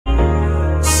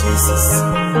Jesus.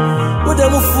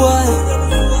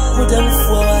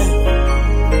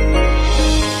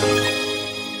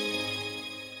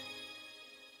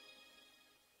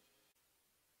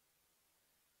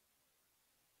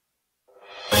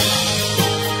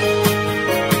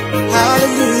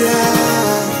 Hallelujah.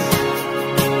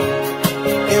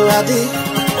 BOADI,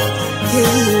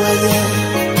 here you are, yeah.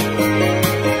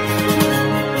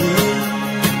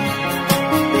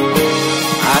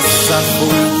 Asafu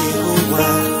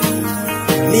Yehovah,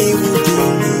 ni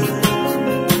wudini.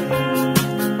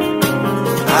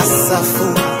 Asafu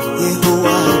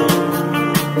Yehovah,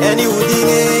 eni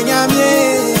wudini nyamye.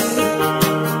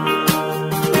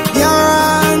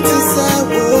 Bianti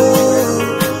sewo,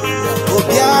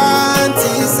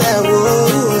 bianti sewo.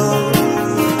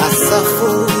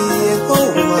 Asafu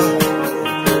Yehovah,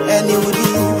 eni wudini.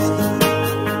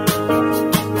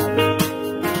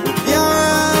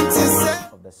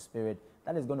 Spirit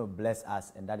that is going to bless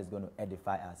us and that is going to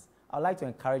edify us. I'd like to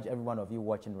encourage every one of you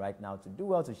watching right now to do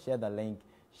well to share the link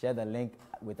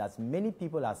with as many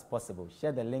people as possible.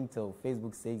 Share the link till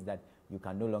Facebook says that you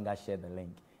can no longer share the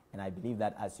link. And I believe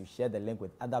that as you share the link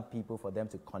with other people for them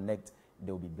to connect,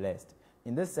 they'll be blessed.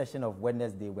 In this session of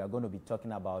Wednesday, we are going to be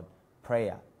talking about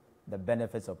prayer, the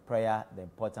benefits of prayer, the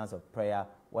importance of prayer,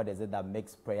 what is it that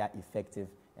makes prayer effective.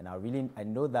 And I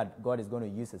know that God is going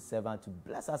to use His servant to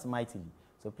bless us mightily.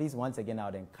 So please, once again, I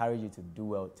would encourage you to do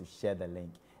well to share the link.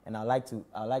 And I'd like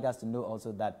us to know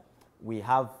also that we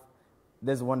have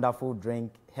this wonderful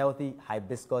drink, Healthy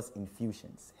Hibiscus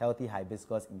Infusions. Healthy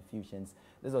Hibiscus Infusions.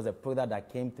 This was a product that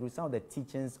came through some of the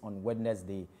teachings on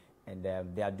Wednesday. And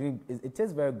they are doing, it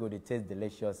tastes very good, it tastes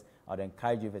delicious. I would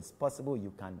encourage you, if it's possible,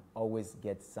 you can always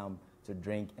get some to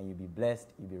drink and you'll be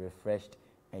blessed, you'll be refreshed,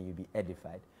 and you'll be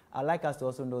edified. I'd like us to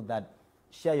also know that,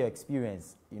 share your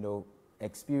experience,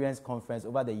 experience conference.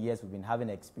 Over the years, we've been having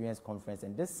an experience conference,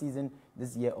 and this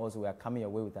year also, we are coming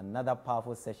away with another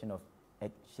powerful session of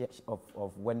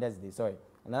Wednesday.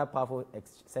 Another powerful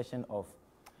session of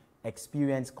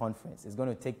experience conference. It's going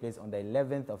to take place on the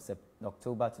 11th of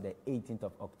October to the 18th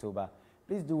of October.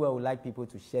 Please do well. We'd like people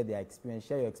to share their experience,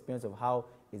 share your experience of how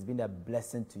it's been a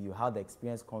blessing to you, how the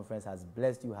experience conference has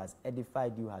blessed you, has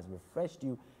edified you, has refreshed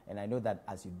you, and I know that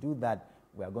as you do that,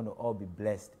 we are going to all be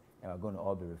blessed and we're going to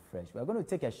all be refreshed. We're going to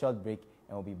take a short break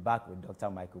and we'll be back with Dr.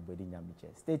 Michael BOADI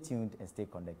NYAMEKYE. Stay tuned and stay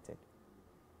connected.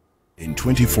 In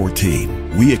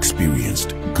 2014, we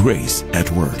experienced grace at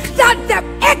work. That the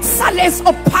excellence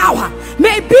of power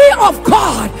may be of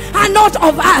God and not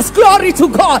of us. Glory to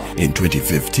God. In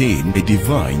 2015, a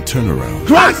divine turnaround.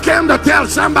 Christ came to tell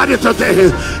somebody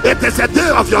today, it is a day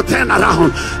of your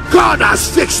turnaround. God has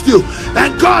fixed you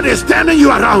and God is turning you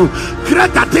around.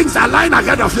 Greater things are lying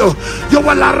ahead of you. You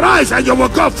will arise and you will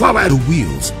go forward. The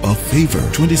Wheels of Favor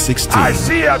 2016. I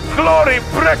see a glory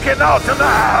breaking out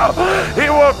now. He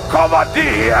will cover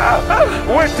thee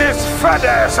with his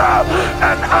feathers,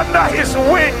 and under his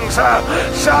wings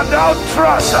shall thou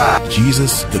trust.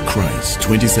 Jesus the Christ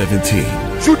 2017.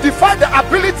 To defy the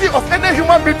ability of any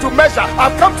human being to measure,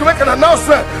 I've come to make an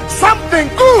announcement. Something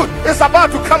good is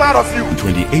about to come out of you. In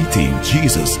 2018,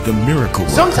 Jesus the Miracle Worker.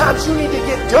 Sometimes you need to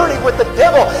get dirty with the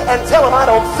devil and tell him, I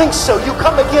don't think so. You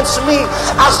come against me,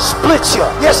 I'll split you.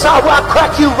 Yes, I'll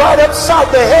crack you right upside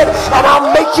the head, and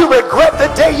I'll make you regret the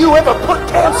day you ever put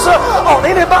cancer on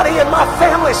anybody in my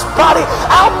family's body.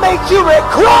 I'll make you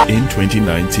regret. In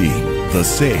 2019, the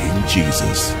same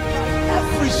Jesus.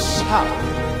 Every shout,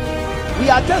 we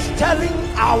are just telling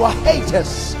our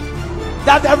haters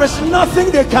that there is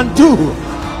nothing they can do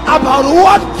about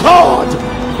what God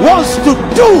wants to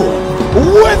do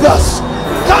with us.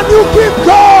 Can you give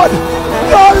God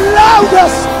your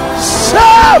loudest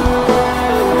shout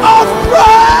of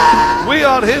praise? We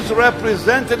are his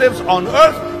representatives on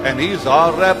earth, and he's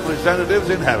our representatives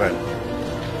in heaven.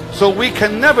 So we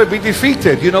can never be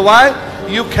defeated. You know why?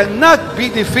 You cannot be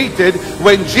defeated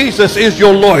when Jesus is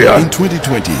your lawyer. In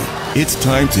 2020, it's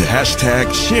time to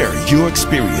 #share your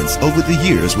experience over the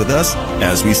years with us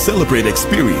as we celebrate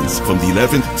experience from the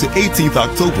 11th to 18th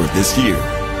October this year.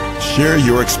 Share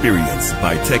your experience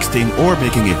by texting or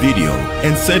making a video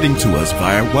and sending to us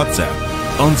via WhatsApp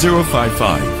on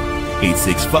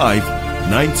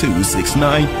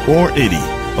 055-865-9269 or 80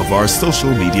 of our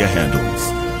social media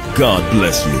handles. God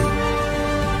bless you.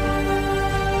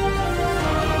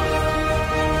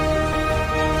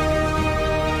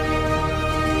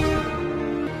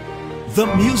 The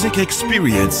Music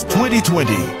Experience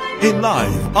 2020, a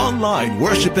live online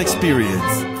worship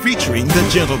experience featuring The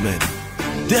Gentlemen,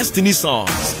 Destiny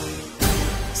Songs,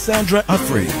 Sandra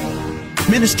Afre,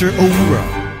 Minister Owura,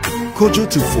 Kojo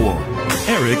Tufor,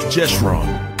 Eric Jeshron,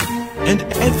 and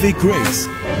Edve Grace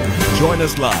Join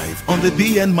us live on the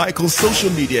B and Michael social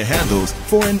media handles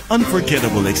for an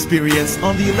unforgettable experience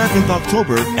on the 11th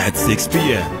October at 6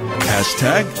 p.m.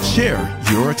 Hashtag share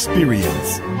your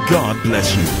experience. God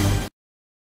bless you.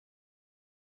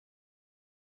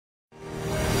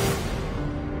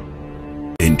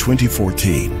 In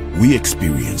 2014, we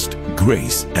experienced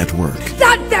grace at work.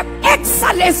 That the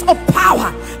excellence of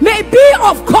power may be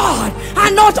of God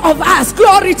and not of us.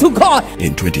 Glory to God.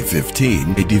 In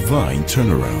 2015, a divine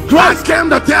turnaround. Christ came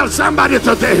to tell somebody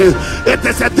today, it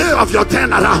is a day of your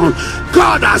turnaround.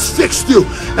 God has fixed you,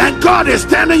 and God is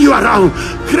turning you around.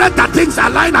 Greater things are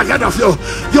lying ahead of you.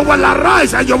 You will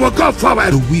arise and you will go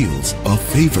forward. The Wheels of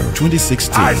Favor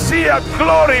 2016. I see a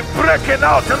glory breaking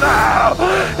out now.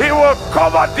 He will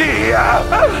cover thee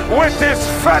with his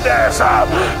feathers,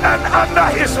 and under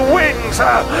his wings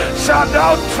shall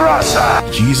thou trust.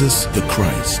 Jesus the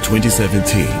Christ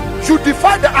 2017. You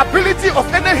defy the ability of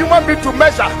any human being to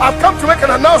measure. I've come to make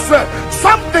an announcement.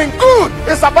 Something good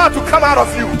is about to come out of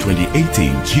you. In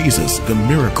 2018, Jesus the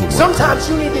Miracle Worker. Sometimes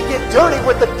you need to get dirty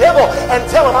with the devil and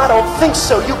tell him, I don't think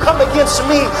so. You come against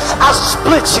me, I'll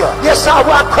split you. Yes, I'll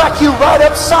crack you right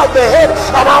upside the head,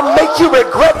 and I'll make you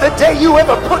regret the day you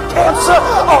ever put cancer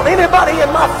on anybody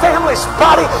in my family's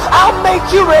body. I'll make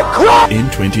you regret. In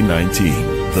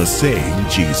 2019, the same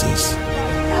Jesus.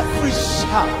 Every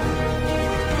shout.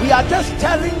 We are just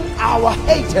telling our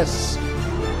haters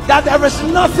that there is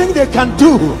nothing they can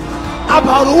do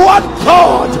about what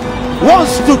God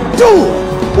wants to do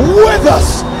with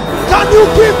us. Can you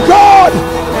give God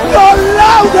your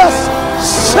loudest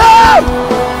shout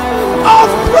of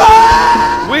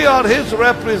praise? We are his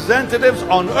representatives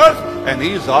on earth, and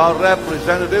he's our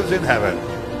representatives in heaven.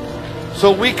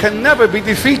 So we can never be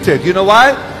defeated. You know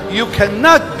why? You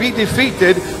cannot be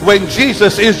defeated when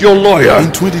Jesus is your lawyer.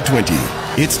 In 2020,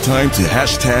 it's time to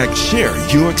hashtag share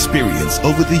your experience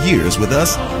over the years with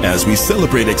us as we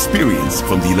celebrate experience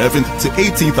from the 11th to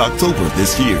 18th October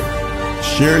this year.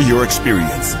 Share your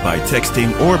experience by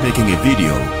texting or making a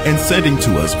video and sending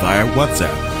to us via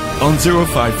WhatsApp on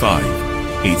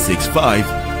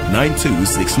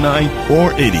 055-865-9269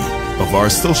 or 80 of our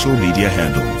social media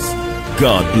handles.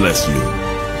 God bless you.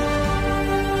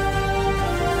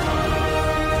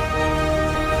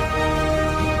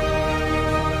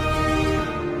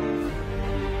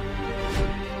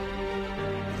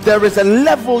 There is a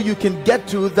level you can get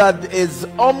to that is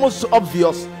almost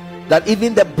obvious, that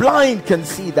even the blind can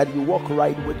see that you walk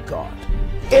right with God.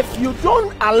 If you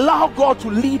don't allow God to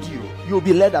lead you, you'll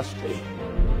be led astray.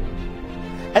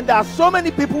 And there are so many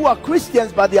people who are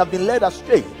Christians, but they have been led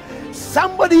astray.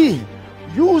 Somebody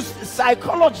used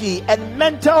psychology and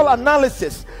mental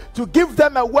analysis to give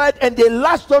them a word, and they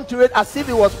latched onto it as if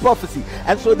it was prophecy,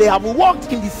 and so they have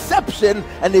walked in deception,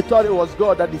 and they thought it was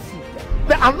God that deceived them.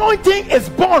 The anointing is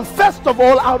born first of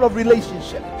all out of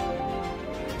relationship.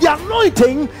 The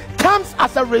anointing comes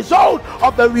as a result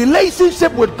of the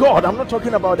relationship with God. I'm not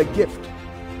talking about a gift.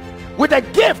 With a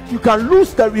gift, you can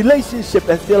lose the relationship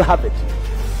and still have it.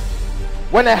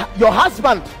 When your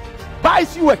husband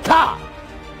buys you a car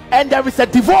and there is a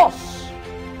divorce,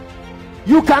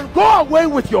 you can go away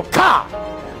with your car.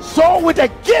 So with a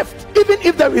gift, even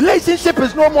if the relationship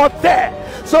is no more there,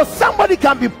 so somebody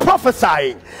can be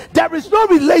prophesying, there is no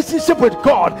relationship with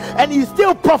God, and he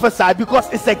still prophesy because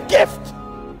it's a gift.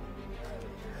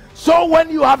 So when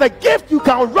you have a gift, you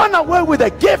can run away with a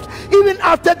gift even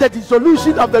after the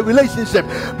dissolution of the relationship.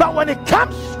 But when it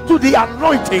comes to the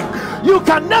anointing, you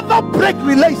can never break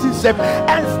relationship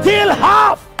and still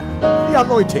have the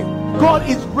anointing. God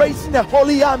is raising a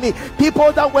holy army,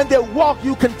 people that when they walk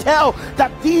you can tell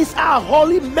that these are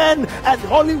holy men and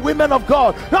holy women of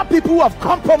God, not people who have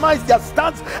compromised their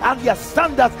stance and their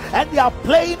standards, and they are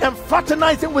playing and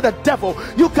fraternizing with the devil.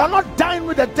 You cannot dine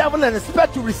with the devil and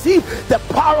expect to receive the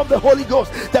power of the Holy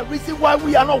Ghost. The reason why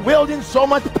we are not wielding so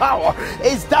much power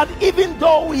is that even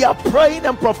though we are praying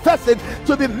and professing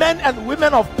to be men and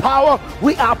women of power,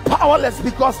 we are powerless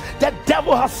because the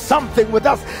devil has something with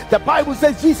us. The Bible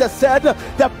says, Jesus said,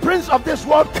 the prince of this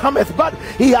world cometh, but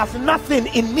he has nothing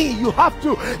in me. You have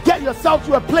to get yourself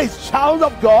to a place, child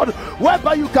of God,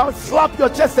 whereby you can slap your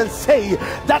chest and say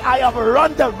that I have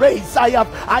run the race, I have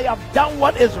done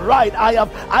what is right, I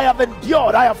have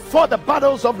endured, I have fought the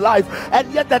battles of life,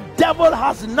 and yet the devil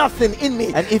has nothing in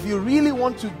me. And if you really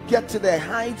want to get to the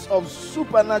heights of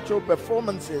supernatural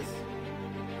performances,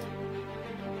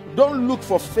 don't look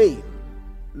for fame,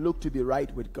 look to be right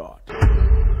with God.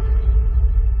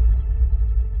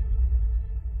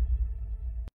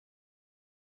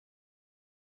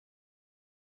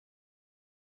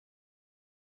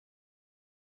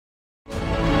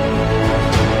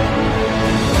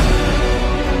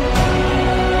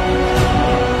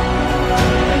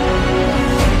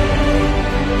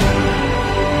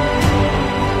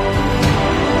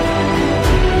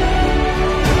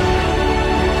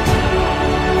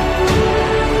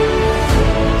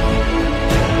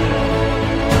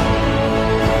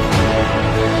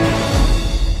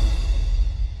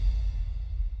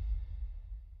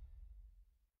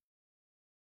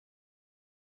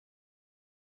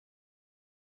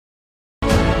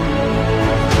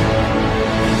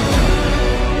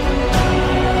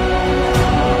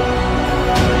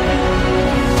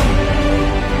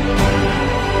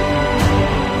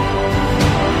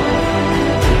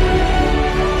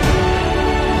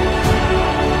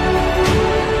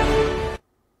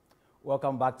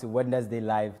 Welcome back to Wednesday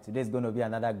Live. Today is going to be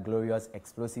another glorious,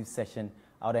 explosive session.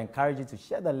 I would encourage you to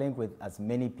share the link with as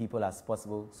many people as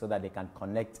possible so that they can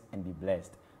connect and be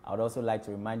blessed. I would also like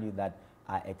to remind you that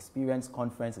our Experience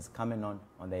Conference is coming on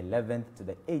the 11th to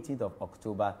the 18th of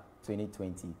October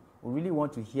 2020. We really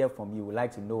want to hear from you. We'd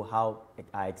like to know how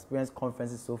our Experience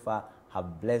Conferences so far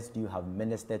have blessed you, have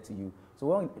ministered to you. So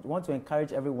we want to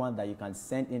encourage everyone that you can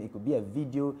send in. It could be a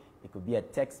video, it could be a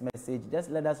text message.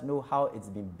 Just let us know how it's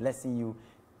been blessing you.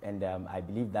 And I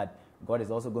believe that God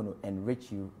is also going to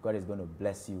enrich you, God is going to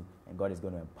bless you, and God is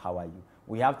going to empower you.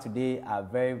 We have today a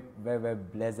very, very, very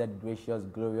blessed, gracious,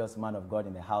 glorious man of God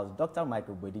in the house, Dr.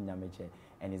 Michael BOADI NYAMEKYE,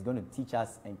 and he's going to teach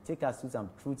us and take us through some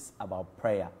truths about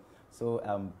prayer.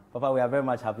 So, Papa, we are very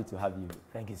much happy to have you.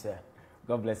 Thank you, sir.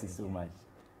 God bless you so much.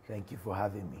 Thank you for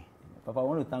having me. Papa, I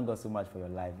want to thank God so much for your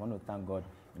life. I want to thank God.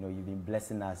 You know, you've been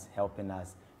blessing us, helping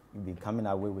us. You've been coming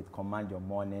our way with Command Your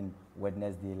Morning,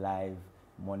 Wednesday Live,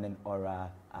 Morning Aura,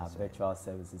 our virtual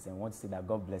services. And I want to say that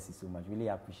God bless you so much. Really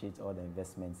appreciate all the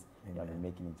investments you have been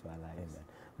making into our lives.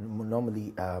 Amen.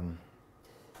 Normally,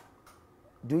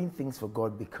 doing things for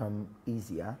God become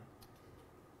easier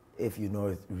if you know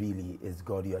it really is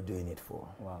God you are doing it for.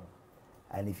 Wow.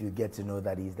 And if you get to know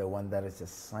that He's the one that is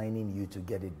assigning you to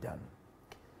get it done.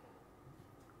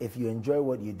 If you enjoy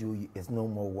what you do, it's no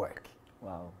more work.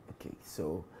 Wow. Okay,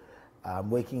 so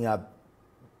waking up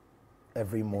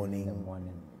every morning,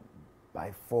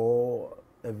 by 4,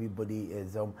 everybody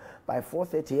is by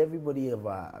 4:30,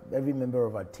 every member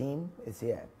of our team is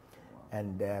here. Wow.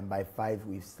 And by 5,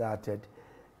 we've started.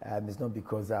 It's not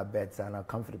because our beds are not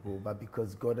comfortable, but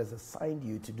because God has assigned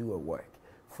you to do a work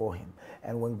for Him.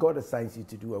 And when God assigns you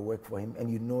to do a work for Him,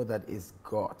 and you know that it's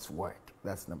God's work,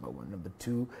 that's number one. Number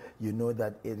 2, you know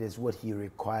that it is what He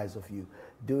requires of you.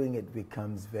 Doing it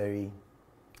becomes very,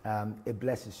 it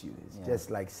blesses you. It's just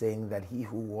like saying that he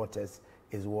who waters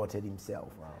is watered himself.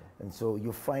 Wow. And so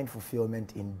you find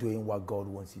fulfillment in doing what God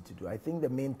wants you to do. I think the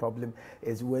main problem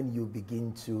is when you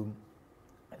begin to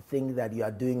think that you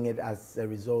are doing it as a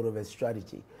result of a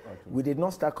strategy. Okay. We did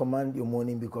not start Command Your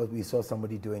Morning because we saw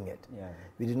somebody doing it. Yeah.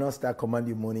 We did not start Command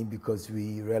Your Morning because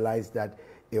we realized that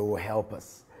it will help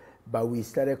us. But we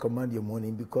started Command Your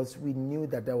Morning because we knew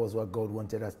that that was what God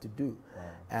wanted us to do. Wow.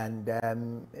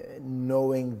 And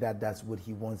knowing that that's what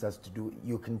He wants us to do,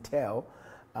 you can tell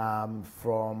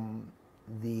from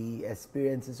the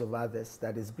experiences of others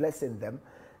that is blessing them,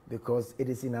 because it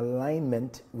is in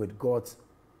alignment with God's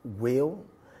will.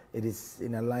 It is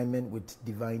in alignment with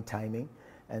divine timing.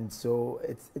 And so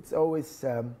it's always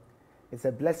it's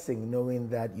a blessing knowing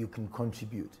that you can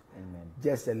contribute. Amen.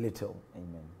 Just a little.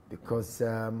 Amen. Because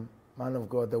man of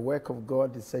God, the work of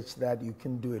God is such that you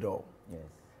can do it all. Yes.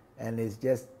 And it's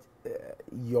just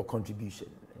your contribution.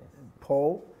 Yes.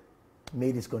 Paul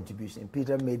made his contribution.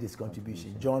 Peter made his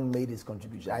contribution. John made his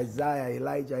contribution. Isaiah,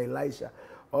 Elijah, Elisha,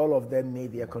 all of them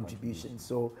made their contribution.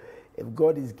 So if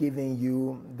God is giving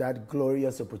you that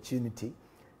glorious opportunity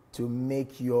to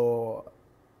make your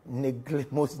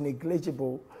most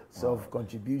negligible sort of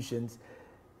contributions,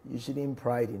 you shouldn't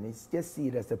pride in it. Just see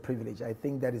it as a privilege. I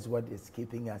think that is what is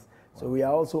keeping us. So we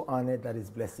are also honored that it's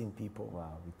blessing people.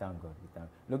 Wow, we thank God.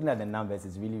 Looking at the numbers,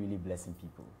 it's really, really blessing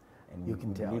people. And you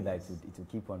can believe that it will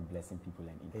keep on blessing people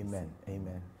and increasing. Amen. Amen.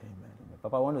 Amen. Amen.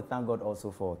 Papa, I want to thank God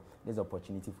also for this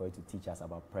opportunity for you to teach us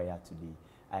about prayer today.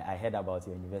 I heard about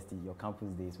your university, your campus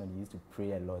days when you used to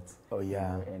pray a lot. Oh,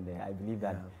 yeah. And I believe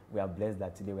that we are blessed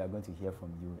that today we are going to hear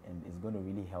from you, and it's going to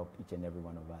really help each and every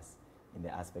one of us in the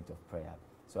aspect of prayer.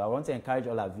 So I want to encourage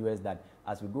all our viewers that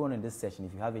as we go on in this session,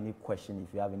 if you have any question,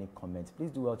 if you have any comments,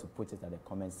 please do well to put it at the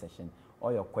comment section.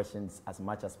 All your questions, as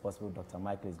much as possible, Dr.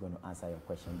 Michael is going to answer your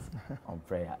questions on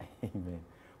prayer. Amen.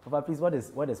 Papa, please, what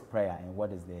is prayer, and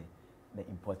what is the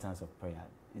importance of prayer?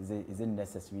 Is it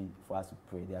necessary for us to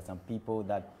pray? There are some people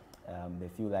that they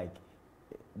feel like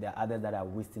there are others that are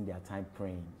wasting their time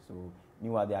praying. So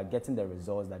meanwhile, they are getting the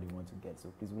results that they want to get.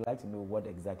 So please, we'd like to know what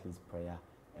exactly is prayer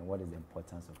and what is the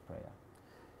importance of prayer.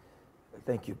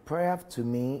 Thank you. Prayer to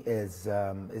me is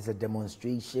a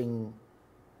demonstration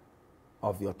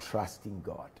of your trust in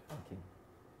God. Okay.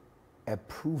 A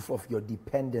proof of your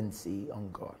dependency on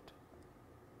God.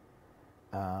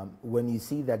 When you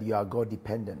see that you are God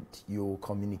dependent, you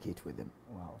communicate with Him.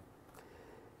 Wow.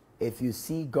 If you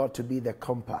see God to be the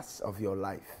compass of your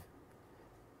life,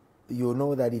 you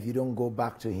know that if you don't go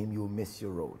back to Him, you'll miss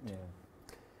your road. Yeah.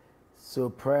 So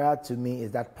prayer to me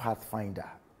is that pathfinder.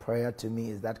 Prayer to me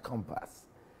is that compass.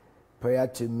 Prayer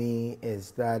to me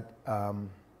is that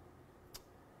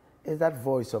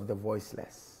voice of the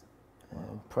voiceless.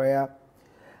 Wow. Prayer,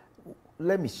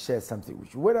 let me share something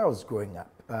with you. When I was growing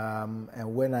up,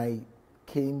 and when I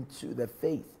came to the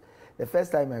faith. The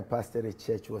first time I pastored a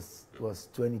church was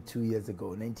 22 years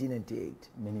ago, 1998.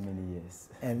 Many years.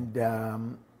 And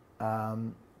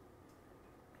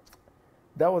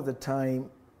that was the time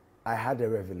I had a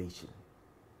revelation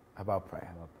about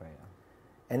prayer.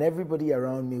 And everybody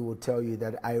around me will tell you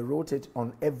that I wrote it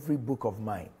on every book of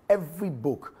mine. Every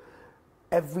book,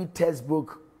 every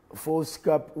textbook,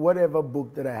 foolscap, whatever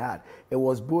book that I had, it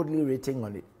was boldly written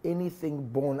on it. Anything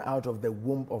born out of the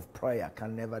womb of prayer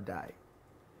can never die.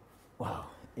 Wow.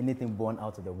 Anything born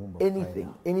out of the womb of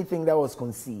prayer. Anything that was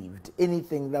conceived,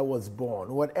 anything that was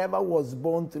born, whatever was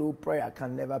born through prayer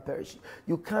can never perish.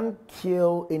 You can't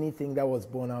kill anything that was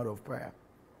born out of prayer.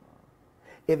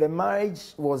 If a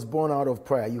marriage was born out of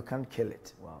prayer, you can't kill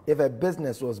it. Wow. If a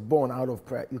business was born out of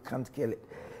prayer, you can't kill it.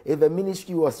 If a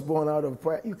ministry was born out of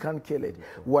prayer, you can't kill it.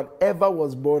 Whatever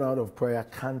was born out of prayer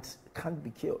can't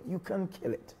be killed. You can't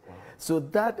kill it. Wow. So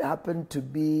that happened to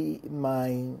be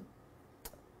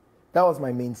that was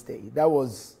my mainstay. That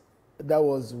was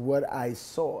what I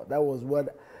saw. That was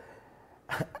what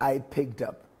I picked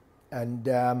up. And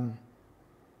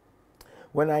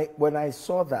when I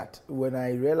saw that, when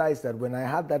I realized that, when I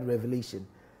had that revelation,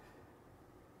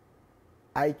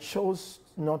 I chose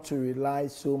not to rely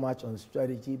so much on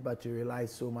strategy, but to rely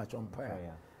so much on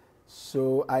prayer.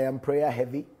 So I am prayer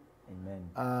heavy.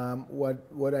 Amen.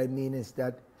 What I mean is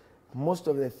that most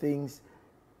of the things,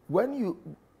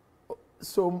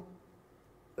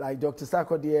 like Dr.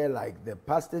 Sarkodie, like the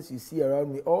pastors you see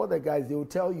around me, all the guys, they will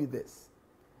tell you this.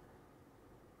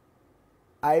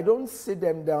 I don't sit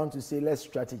them down to say, let's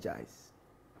strategize.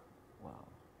 Wow.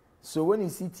 So when you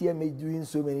see TMA doing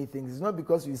so many things, it's not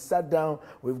because we sat down,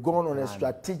 we've gone on a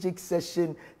strategic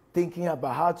session thinking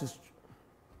about how to...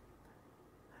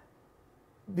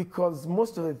 Because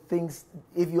most of the things,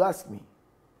 if you ask me,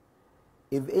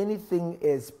 if anything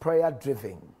is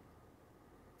prayer-driven,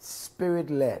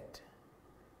 spirit-led,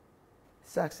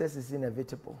 success is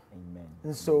inevitable. Amen.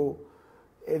 And so,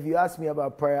 if you ask me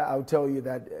about prayer, I'll tell you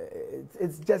that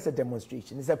it's just a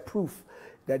demonstration. It's a proof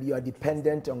that you are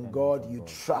dependent on God, you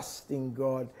trust in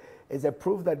God. It's a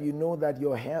proof that you know that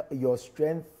your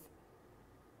strength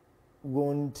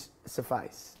won't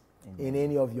suffice in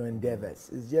any of your endeavors.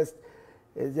 It's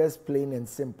just plain and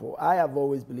simple. I have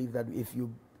always believed that if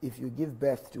you give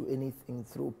birth to anything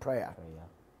through prayer,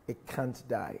 it can't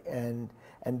die. And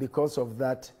because of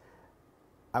that,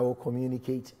 I will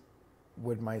communicate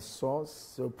with my source.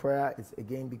 So prayer is,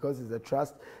 again, because it's a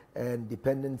trust and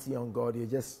dependency on God, you're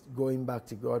just going back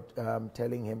to God,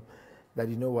 telling him that,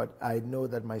 you know what, I know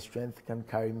that my strength can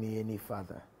carry me any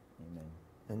further. Amen.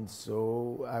 And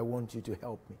so I want you to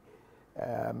help me.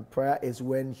 Prayer is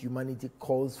when humanity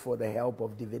calls for the help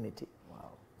of divinity. Wow.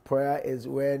 Prayer is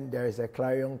when there is a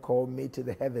clarion call made to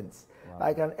the heavens,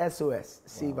 like an SOS,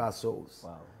 save our souls.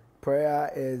 Wow.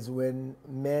 Prayer is when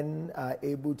men are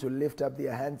able to lift up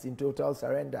their hands in total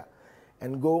surrender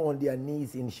and go on their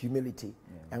knees in humility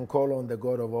and call on the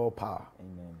God of all power.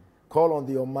 Amen. Call on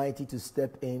the Almighty to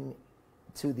step in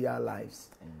to their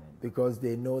lives. Amen. Because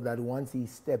they know that once he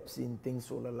steps in, things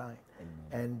will align.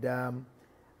 Amen. And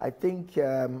I think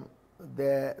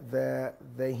the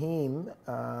hymn,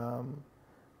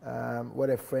 what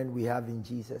a friend we have in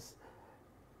Jesus,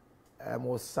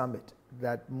 was summit,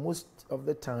 that most of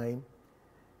the time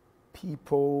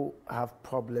people have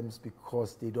problems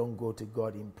because they don't go to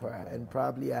God in prayer. And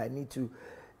probably I need to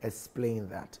explain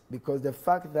that, because the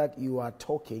fact that you are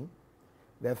talking,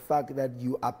 the fact that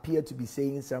you appear to be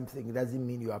saying something doesn't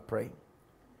mean you are praying.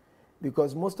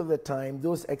 Because most of the time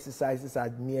those exercises are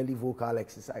merely vocal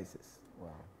exercises. Wow.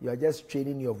 You are just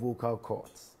training your vocal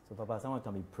cords. So Papa, someone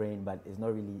can be praying but it's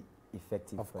not really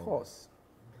effective. Of course.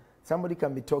 Somebody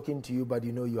can be talking to you, but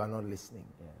you know you are not listening.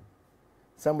 Yeah.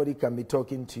 Somebody can be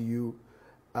talking to you,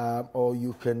 or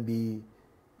you can be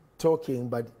talking,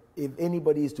 but if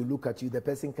anybody is to look at you, the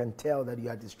person can tell that you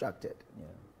are distracted. Yeah.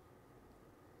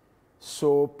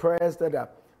 So prayers that are,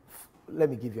 let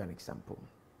me give you an example.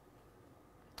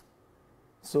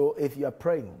 So if you are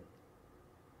praying,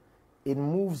 it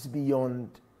moves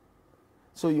beyond,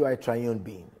 so you are a triune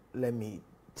being. Let me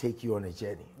take you on a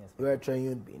journey. Yes, you are a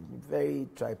triune being, very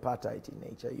tripartite in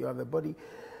nature. You have a body,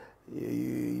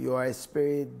 you are a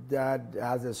spirit that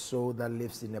has a soul that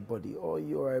lives in a body, or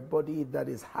you are a body that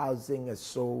is housing a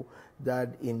soul that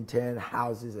in turn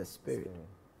houses a spirit.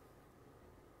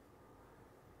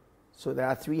 So there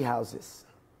are three houses.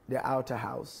 The outer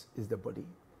house is the body.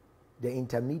 The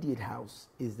intermediate house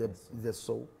is the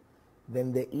soul.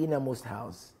 Then the innermost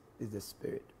house is the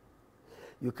spirit.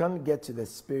 You can't get to the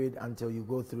spirit until you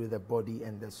go through the body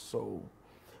and the soul.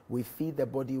 We feed the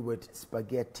body with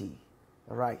spaghetti,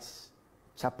 rice,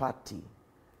 chapati,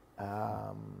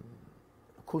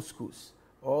 couscous,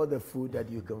 all the food that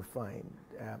you can find,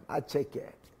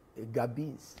 acheke,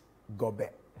 gabis, gobe,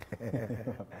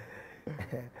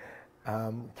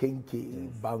 kenke,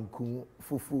 banku,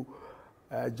 fufu,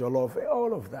 jollof,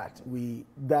 all of that. We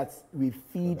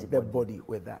feed the body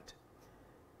with that.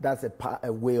 That's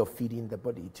a way of feeding the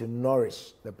body, to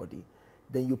nourish the body.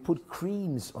 Then you put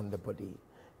creams on the body.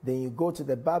 Then you go to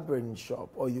the barbering shop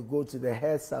or you go to the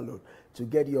hair salon to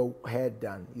get your hair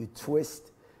done. You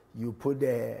twist, you put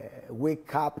the wig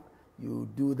cap, you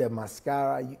do the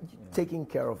mascara, taking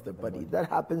care of the body. That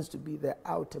happens to be the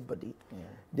outer body. Yeah.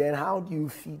 Then how do you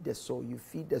feed the soul? You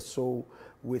feed the soul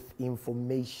with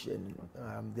information.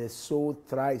 The soul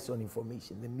thrives on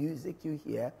information. The music you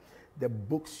hear, the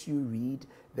books you read,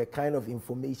 the kind of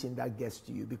information that gets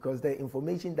to you, because the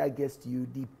information that gets to you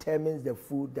determines the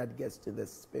food that gets to the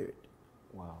spirit.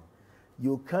 Wow.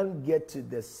 You can't get to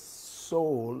the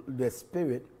soul, the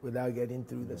spirit, without getting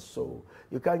through the soul.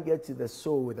 You can't get to the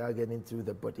soul without getting through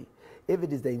the body. If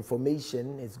it is the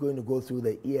information, it's going to go through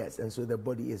the ears, and so the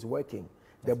body is working.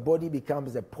 The body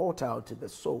becomes a portal to the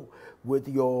soul. With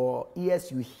your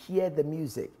ears, you hear the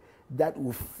music. That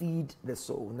will feed the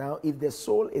soul. Now, if the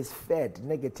soul is fed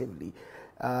negatively,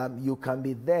 you can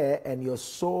be there and your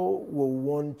soul will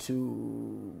want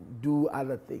to do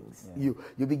other things. Yeah.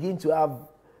 You begin to have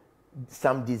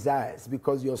some desires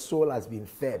because your soul has been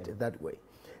fed that way.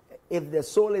 If the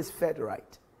soul is fed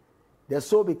right, the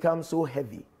soul becomes so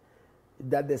heavy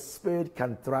that the spirit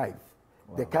can thrive.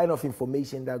 Wow. The kind of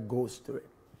information that goes to it.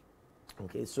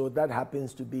 Okay, so that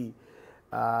happens to be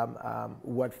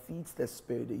what feeds the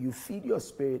spirit. You feed your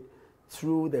spirit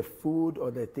through the food or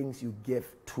the things you give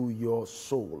to your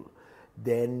soul.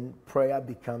 Then prayer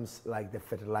becomes like the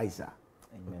fertilizer.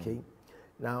 Amen. Okay.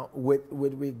 Now, with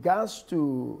regards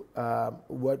to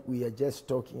what we are just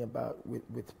talking about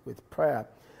with prayer,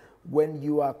 when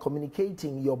you are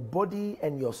communicating, your body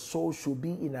and your soul should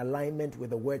be in alignment with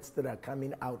the words that are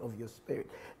coming out of your spirit.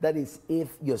 That is, if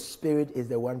your spirit is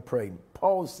the one praying.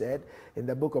 Paul said in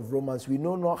the book of Romans, we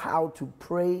know not how to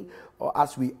pray or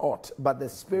as we ought, but the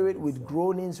spirit with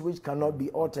groanings which cannot be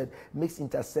uttered makes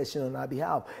intercession on our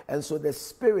behalf. And so the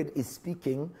spirit is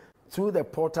speaking through the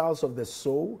portals of the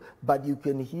soul, but you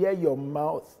can hear your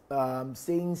mouth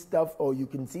saying stuff, or you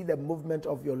can see the movement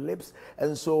of your lips.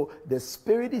 And so the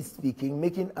spirit is speaking,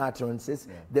 making utterances.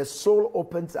 Yeah. The soul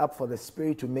opens up for the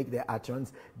spirit to make the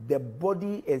utterance. The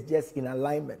body is just in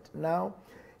alignment. Now,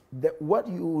 what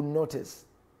you will notice,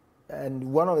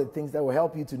 and one of the things that will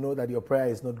help you to know that your prayer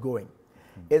is not going,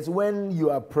 is when you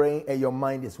are praying and your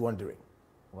mind is wandering.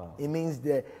 Wow. It means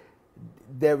that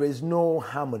there is no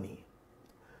harmony.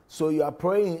 So you are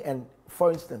praying, and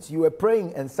for instance, you were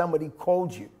praying and somebody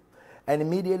called you, and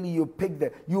immediately you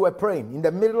were praying. In the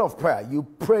middle of prayer, you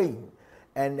praying,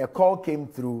 and a call came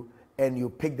through, and you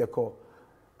picked the call.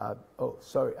 Oh,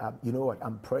 sorry, you know what,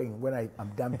 I'm praying. When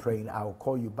I'm done praying, I'll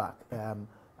call you back.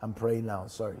 I'm praying now,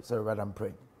 sorry, but I'm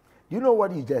praying. You know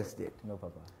what you just did? No,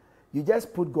 Papa. You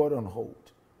just put God on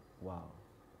hold. Wow.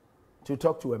 To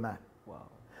talk to a man. Wow.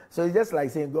 So it's just like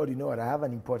saying, God, you know what, I have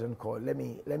an important call. Let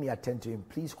me attend to him.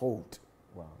 Please hold.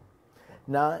 Wow.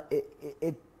 Now,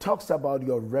 it talks about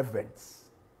your reverence.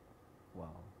 Wow.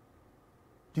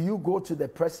 Do you go to the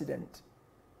president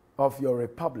of your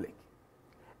republic,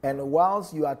 and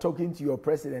whilst you are talking to your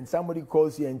president, somebody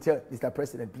calls you and tells, Mr.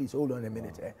 President, please hold on a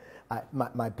minute. Wow.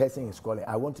 My person is calling.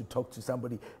 I want to talk to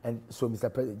somebody. And so,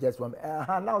 Mr. President, just one minute.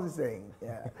 Now he's saying,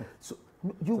 yeah. So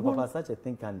Papa, such a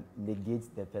thing can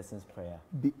negate the person's prayer.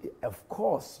 Of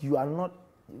course, you are not.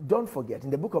 Don't forget, in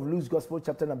the book of Luke's Gospel,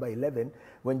 chapter number 11,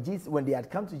 when they had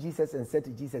come to Jesus and said to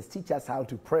Jesus, teach us how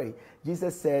to pray,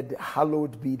 Jesus said,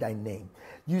 hallowed be thy name.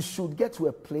 You should get to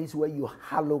a place where you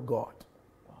hallow God.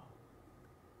 Wow.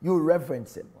 You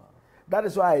reverence him. Wow. That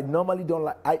is why I normally don't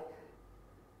like.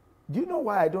 Do you know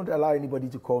why I don't allow anybody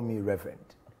to call me reverend?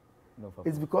 No,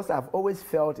 it's because I've always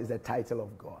felt it's a title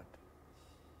of God.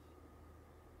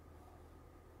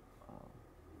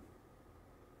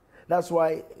 That's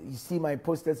why you see my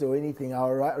posters or anything,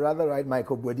 I'll rather write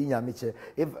Michael BOADI NYAMEKYE.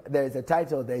 If there is a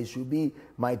title, there should be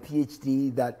my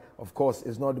PhD that, of course,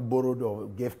 is not borrowed or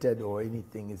gifted or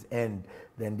anything, is end.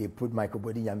 Then they put Michael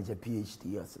BOADI NYAMEKYE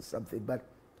PhD or something. But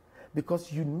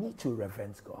because you need to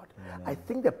reverence God. Mm-hmm. I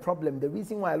think the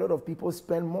reason why a lot of people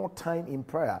spend more time in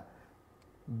prayer,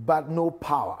 but no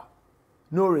power,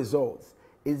 no results,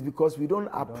 is because we don't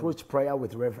approach prayer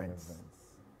with reverence.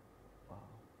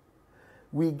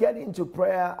 We get into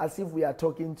prayer as if we are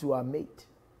talking to our mate,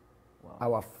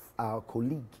 wow, our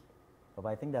colleague. But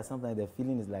I think that sometimes the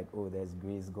feeling is like, oh, there's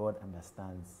grace, God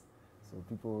understands. So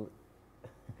people...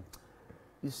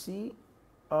 You see,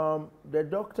 The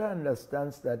doctor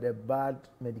understands that a bad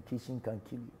medication can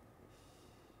kill you.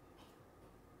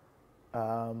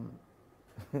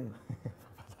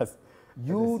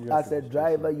 You, as a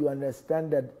driver, you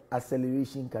understand that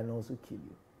acceleration can also kill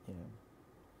you. Yeah.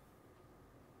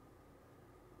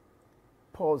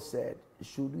 Paul said,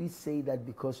 should we say that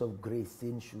because of grace,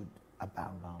 sin should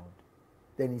abound?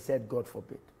 Then he said, God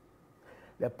forbid.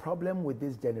 The problem with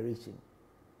this generation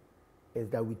is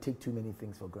that we take too many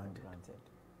things for granted.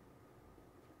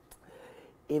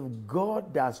 If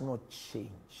God does not change,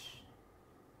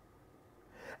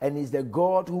 and is the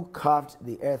God who carved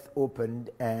the earth open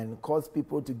and caused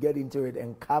people to get into it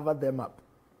and cover them up,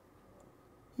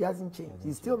 he hasn't changed.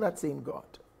 He's still that same God.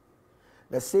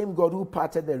 The same God who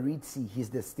parted the Red Sea, he's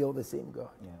still the same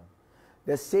God. Yeah.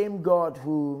 The same God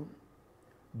who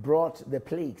brought the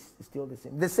plagues is still the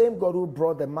same. The same God who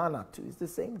brought the manna too is the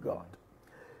same God.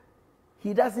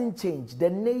 He doesn't change.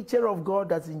 The nature of God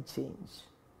doesn't change.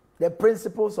 The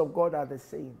principles of God are the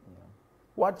same. Yeah.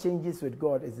 What changes with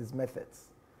God is his methods.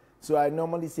 So I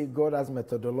normally say God has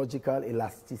methodological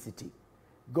elasticity.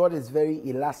 God is very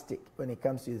elastic when it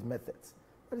comes to his methods,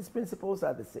 but his principles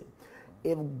are the same.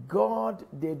 If God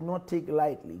did not take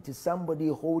lightly to somebody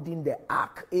holding the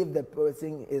ark, if the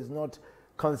person is not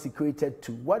consecrated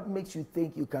to, what makes you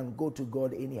think you can go to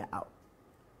God anyhow?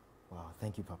 Wow,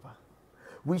 thank you, Papa.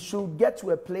 We should get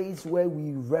to a place where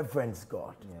we reverence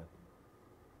God. Yeah.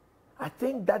 I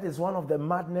think that is one of the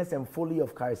madness and folly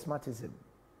of charismatism.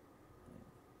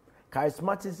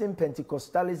 Charismatism,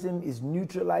 Pentecostalism is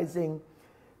neutralizing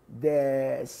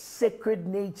the sacred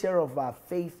nature of our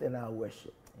faith and our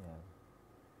worship. Yeah.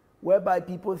 Whereby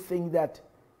people think that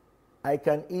I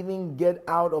can even get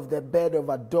out of the bed of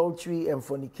adultery and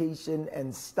fornication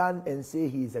and stand and say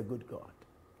he is a good God.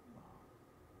 Wow.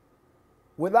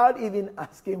 Without even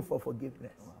asking for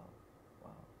forgiveness. Wow.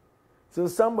 Wow. So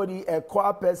somebody, a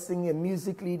choir person, a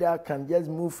music leader can just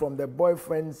move from the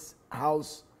boyfriend's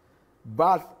house,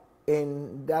 bath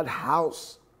in that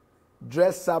house,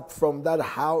 dress up from that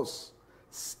house,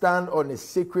 stand on a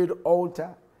sacred altar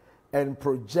and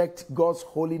project God's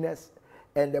holiness,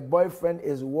 and the boyfriend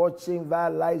is watching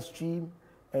that live stream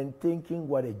and thinking,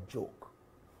 what a joke.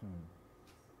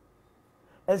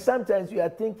 And sometimes we are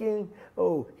thinking,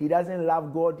 oh, he doesn't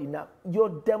love God enough. Your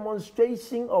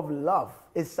demonstration of love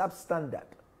is substandard.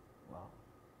 Wow.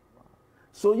 Wow.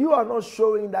 So you are not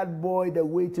showing that boy the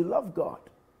way to love God.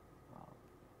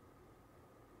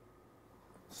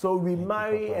 So we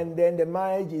marry and then the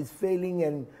marriage is failing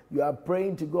and you are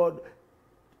praying to God.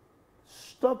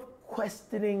 Stop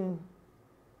questioning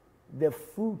the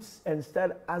fruits and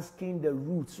start asking the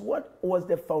roots. What was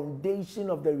the foundation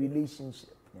of the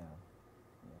relationship? Yeah.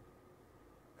 Yeah.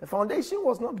 The foundation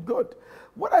was not good.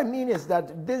 What I mean is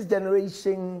that this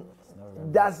generation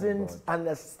doesn't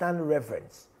understand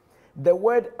reverence. The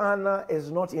word honor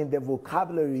is not in the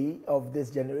vocabulary of this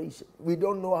generation. We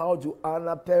don't know how to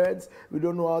honor parents. We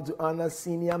don't know how to honor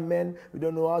senior men. We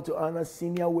don't know how to honor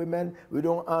senior women. We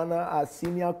don't honor our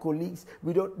senior colleagues.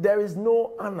 There is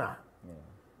no honor. Yeah.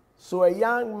 So a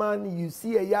young man, you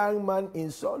see a young man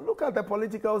look at the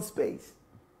political space.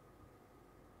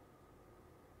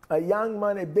 A young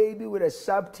man, a baby with a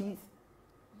sharp teeth,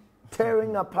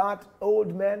 tearing apart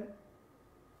old men.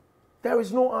 There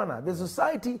is no honor. The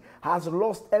society has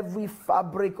lost every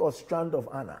fabric or strand of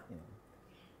honor. Yeah.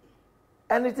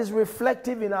 And it is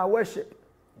reflective in our worship.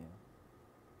 Yeah.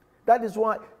 That is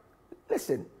why,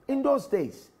 listen, in those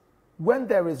days, when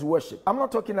there is worship, I'm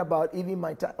not talking about even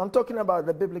my time, I'm talking about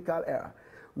the biblical era.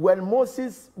 When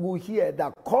Moses will hear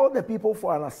that call the people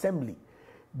for an assembly,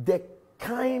 the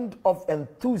kind of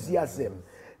enthusiasm,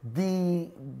 the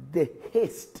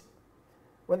haste,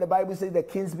 when the Bible says the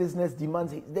king's business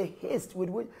demands the haste with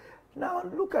which. Now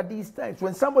look at these times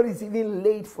when somebody is even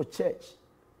late for church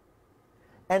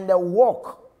and the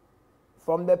walk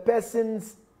from the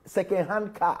person's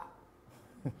second-hand car.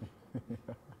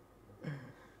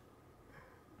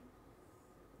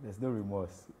 There's no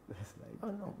remorse. It's like,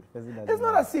 oh no. It's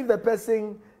not as if the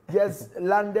person just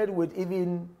landed with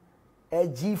even a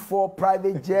G4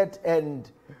 private jet and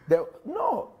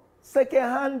no,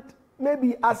 second-hand,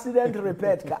 maybe accident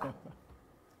repaired car.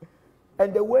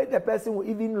 And the way the person will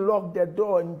even lock the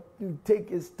door and take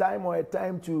his time or a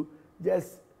time to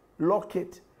just lock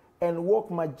it and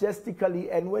walk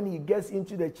majestically, and when he gets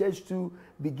into the church too,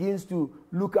 begins to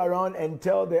look around and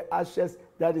tell the ushers,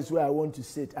 that is where I want to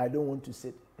sit. I don't want to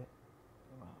sit. Wow.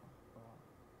 Wow.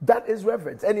 That is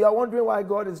reverence. And you are wondering why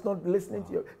God is not listening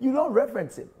to you. You don't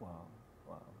reverence him. Wow.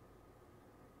 Wow.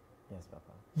 Yes, Papa.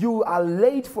 You are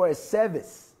late for a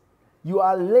service. You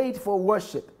are late for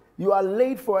worship. You are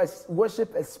late for a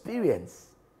worship experience.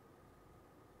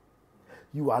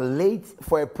 you are late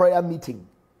for a prayer meeting.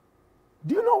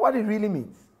 Do you know what it really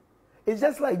means? It's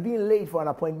just like being late for an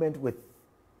appointment with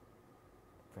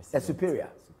a superior.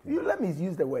 Let me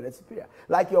use the word a superior.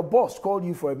 Like your boss called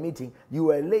you for a meeting, you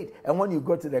were late, and when you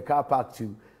got to the car park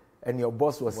too, and your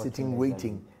boss was sitting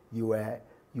waiting, you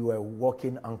were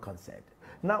walking unconcerned.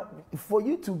 Now, for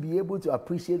you to be able to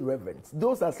appreciate reverence,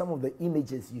 those are some of the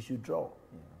images you should draw.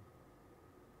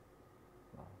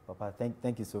 Papa,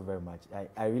 thank you so very much.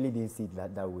 I really didn't see it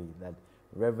that way, that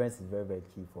reverence is very, very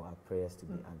key for our prayers to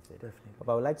be answered. Definitely.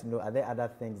 But I would like to know, are there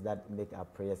other things that make our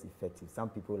prayers effective? Some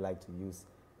people like to use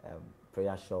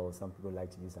prayer shawls, some people like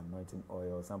to use anointing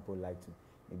oil, some people like to,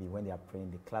 maybe when they are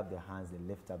praying, they clap their hands, they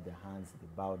lift up their hands, they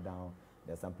bow down.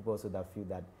 There are some people also that feel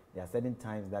that there are certain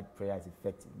times that prayer is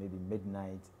effective, maybe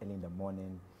midnight, early in the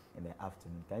morning, in the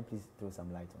afternoon. Can you please throw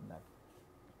some light on that?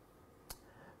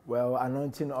 Well,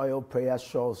 anointing oil, prayer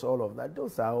shawls, all of that,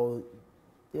 those are all,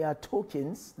 they are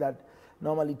tokens that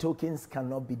normally tokens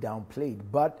cannot be downplayed,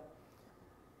 but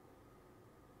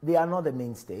they are not the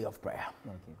mainstay of prayer.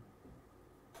 Okay.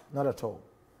 Not at all.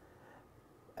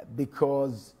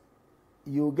 Because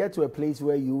you get to a place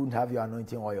where you won't have your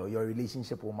anointing oil, your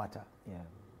relationship will matter. Yeah.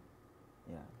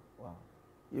 Yeah. Wow.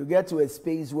 You get to a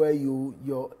space where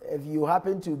if you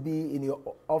happen to be in your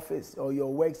office or your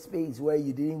workspace where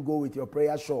you didn't go with your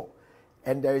prayer shawl,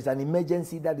 and there is an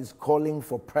emergency that is calling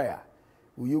for prayer,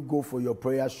 will you go for your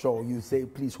prayer shawl? You say,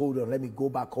 please hold on, let me go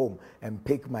back home and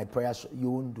pick my prayer shawl. You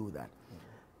won't do that.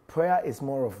 Prayer is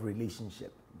more of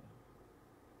relationship,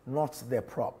 not the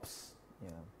props. Yeah.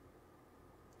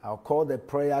 I'll call the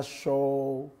prayer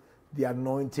shawl, the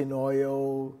anointing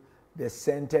oil, the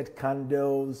scented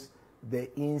candles, the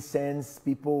incense.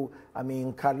 People,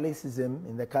 Catholicism,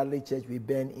 in the Catholic Church, we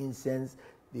burn incense.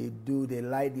 They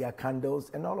light their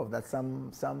candles and all of that.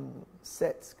 Some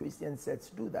sets, Christian sets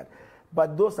do that.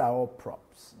 But those are all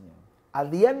props. Yeah.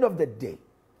 At the end of the day,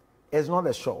 it's not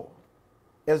the shawl,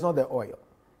 it's not the oil,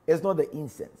 it's not the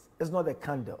incense, it's not the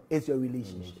candle, it's your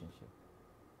relationship.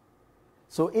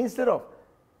 So instead of,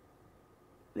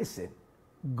 listen,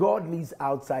 God lives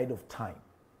outside of time.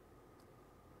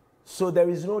 So there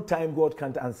is no time God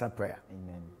can't answer prayer.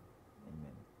 Amen.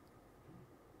 Amen.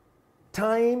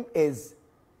 Time is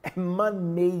a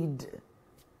man-made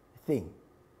thing.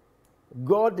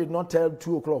 God did not tell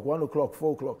 2 o'clock, 1 o'clock,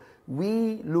 4 o'clock.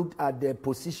 We looked at the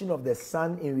position of the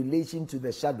sun in relation to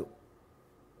the shadow.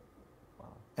 Wow.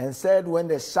 And said when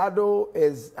the shadow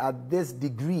is at this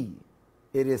degree,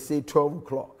 it is say 12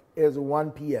 o'clock, it's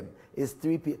 1 p.m., it's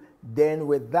 3 p.m. Then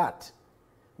with that,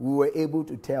 we were able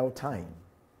to tell time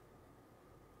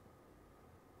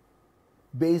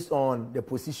based on the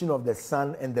position of the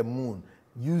sun and the moon.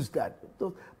 Use that.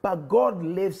 But God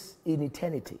lives in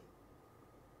eternity.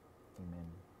 Amen.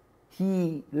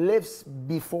 He lives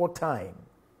before time.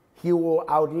 He will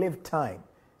outlive time.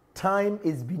 Time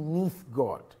is beneath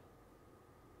God.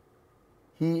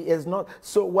 He is not.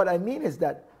 So what I mean is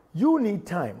that you need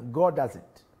time. God doesn't.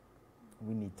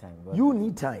 We need time. You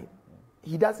need time.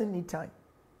 Yeah. He doesn't need time.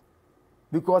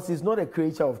 Because he's not a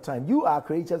creature of time. You are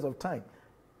creatures of time.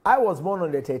 I was born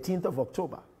on the 13th of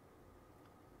October.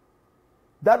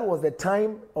 That was the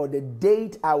time or the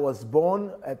date I was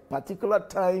born, a particular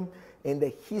time in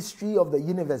the history of the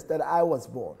universe that I was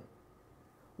born.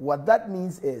 What that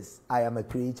means is I am a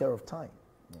creature of time.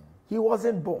 Yeah. He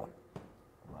wasn't born.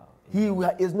 Wow.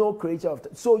 He is no creature of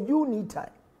time. So you need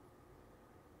time.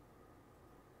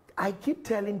 I keep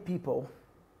telling people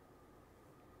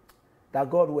that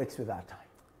God works with our time.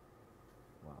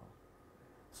 Wow.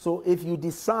 So if you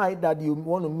decide that you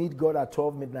want to meet God at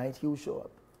 12 midnight, he will show up.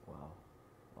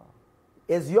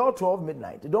 It's your 12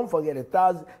 midnight. Don't forget, a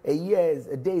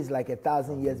day is like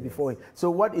 1,000 years before him. So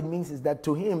what it means is that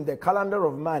to him, the calendar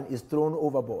of man is thrown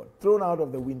overboard, thrown out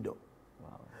of the window.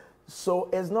 Wow. So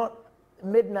it's not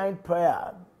midnight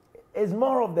prayer. It's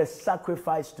more of the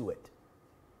sacrifice to it.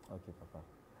 Okay, Papa.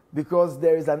 Because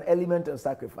there is an element of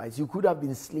sacrifice. You could have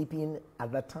been sleeping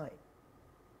at that time.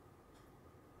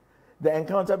 The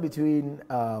encounter between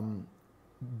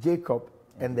Jacob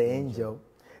and the angel,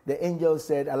 the angel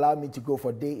said, allow me to go,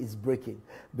 for day is breaking.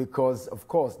 Because, of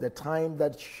course, the time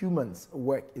that humans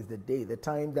work is the day. The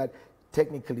time that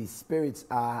technically spirits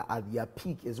are at their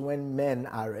peak is when men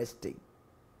are resting.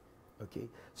 Okay?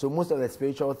 So most of the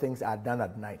spiritual things are done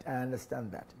at night. I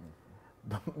understand that.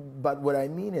 But what I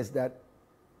mean is that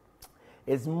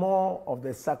it's more of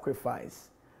the sacrifice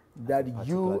that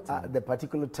the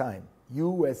particular time,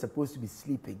 you were supposed to be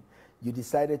sleeping. You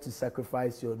decided to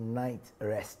sacrifice your night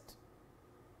rest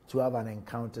to have an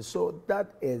encounter. So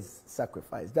that is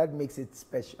sacrifice. That makes it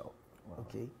special. Wow.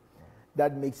 Okay? Wow.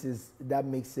 that makes it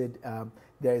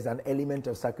there is an element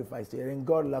of sacrifice there, and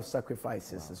God loves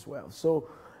sacrifices as well. So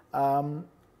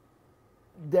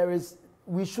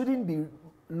we shouldn't be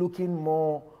looking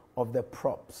more of the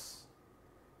props.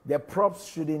 The props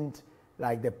shouldn't,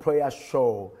 like the prayer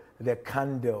shawl, the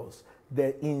candles,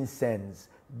 the incense,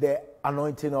 the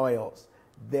anointing oils,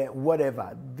 the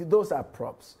whatever. Those are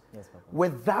props. Yes, Papa.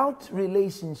 Without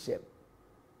relationship,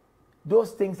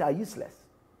 those things are useless.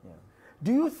 Yeah.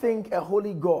 Do you think a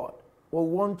holy God will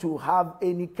want to have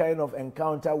any kind of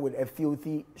encounter with a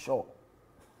filthy shawl?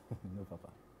 No, Papa.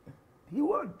 He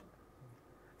won't.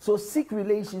 So seek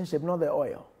relationship, not the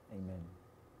oil. Amen.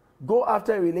 Go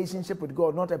after a relationship with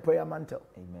God, not a prayer mantle.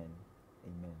 Amen.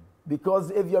 Amen. Because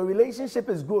if your relationship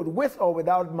is good, with or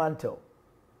without mantle,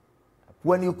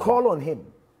 when you call on him,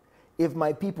 if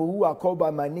my people who are called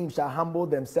by my name shall humble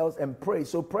themselves and pray.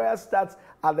 So prayer starts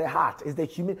at the heart. Is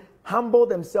the humble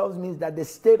themselves means that the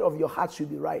state of your heart should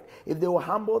be right. If they will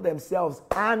humble themselves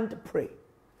and pray.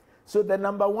 So the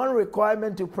number one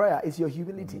requirement to prayer is your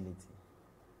humility.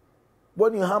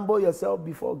 When you humble yourself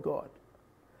before God,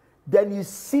 then you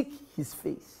seek his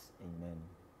face. Amen.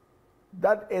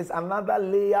 That is another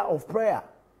layer of prayer.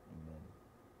 Amen.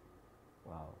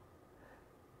 Wow.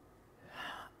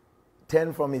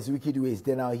 Turn from his wicked ways,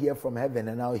 then I'll hear from heaven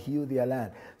and I'll heal their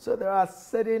land. So there are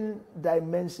certain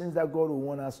dimensions that God will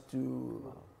want us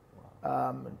to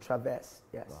traverse.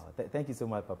 Yes. Wow. Thank you so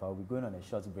much, Papa. We're going on a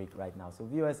short break right now. So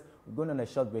viewers, we're going on a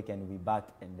short break and we'll be back.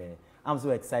 And I'm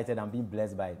so excited. I'm being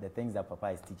blessed by the things that Papa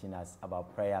is teaching us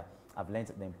about prayer. I've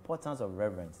learned the importance of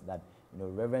reverence, that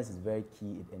reverence is very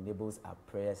key. It enables our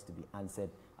prayers to be answered.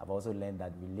 I've also learned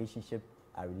that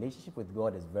our relationship with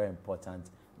God is very important,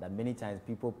 that many times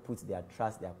people put their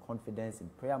trust, their confidence in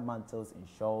prayer mantles, in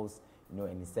shawls,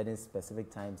 in certain specific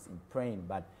times in praying,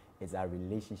 but it's our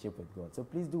relationship with God. So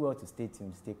please do well to stay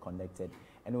tuned, stay connected.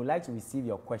 And we'd like to receive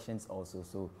your questions also.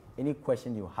 So any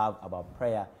question you have about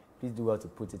prayer, please do well to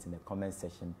put it in the comment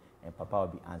section and Papa will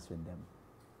be answering them.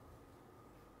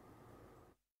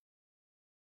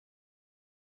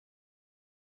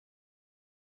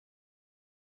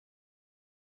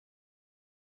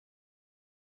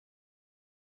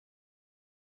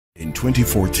 In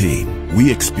 2014,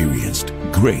 we experienced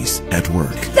grace at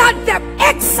work. That the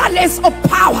excellence of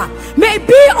power may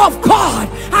be of God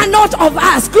and not of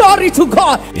us. Glory to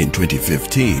God. In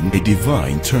 2015, a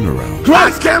divine turnaround.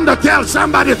 Christ came to tell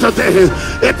somebody today,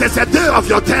 it is a day of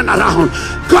your turnaround.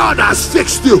 God has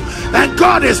fixed you and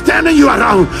God is turning you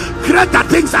around. Greater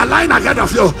things are lying ahead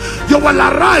of you. You will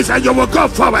arise and you will go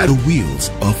forward. The wheels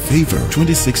of favor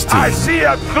 2016. I see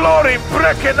a glory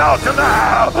breaking out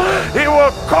now. He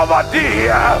will cover thee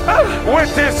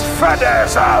with his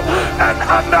feathers, and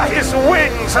under his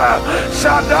wings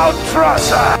shall thou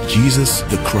trust. Jesus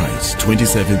the Christ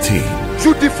 2017.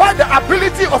 To defy the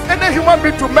ability of any human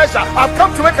being to measure, I've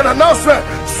come to make an announcement.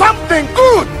 Something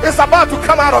good is about to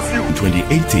come out of you. In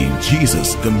 2018,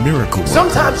 Jesus the miracle worker.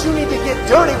 Sometimes you need to get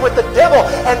dirty with the devil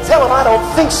and tell him, I don't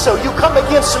think so. You come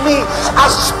against me, I'll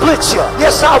split you.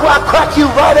 Yes, I'll crack you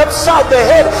right upside the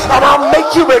head, and I'll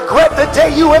make you regret the day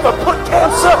you ever put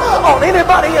cancer on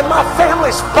anybody in my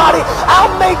family's body.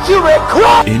 I'll make you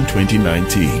regret. In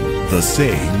 2019, the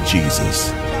same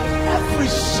Jesus. Every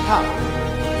shout,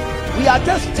 we are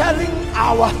just telling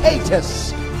our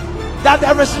haters that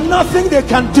there is nothing they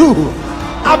can do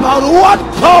about what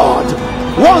God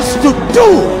wants to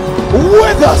do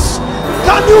with us.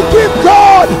 Can you give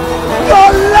God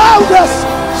your loudest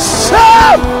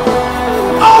shout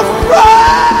of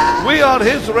praise? We are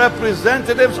his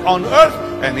representatives on earth,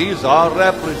 and he's our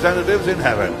representatives in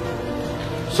heaven.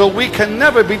 So we can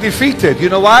never be defeated. You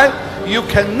know why? You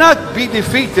cannot be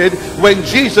defeated when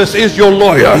Jesus is your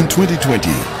lawyer. In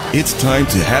 2020, it's time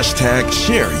to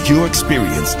 #share your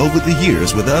experience over the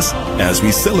years with us as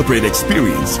we celebrate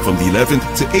experience from the 11th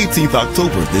to 18th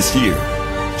October this year.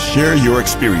 Share your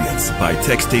experience by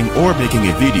texting or making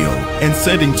a video and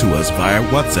sending to us via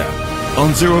WhatsApp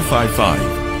on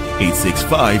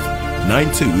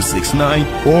 055-865-9269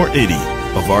 or 80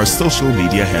 of our social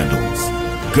media handles.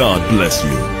 God bless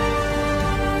you.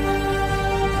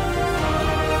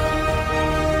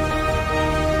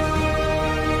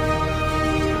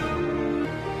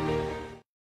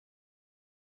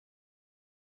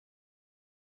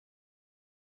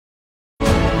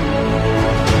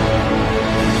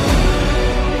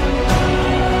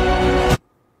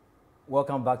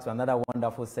 Welcome back to another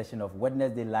wonderful session of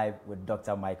Wednesday Live with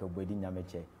Dr. BOADI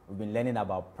NYAMEKYE. We've been learning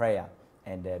about prayer.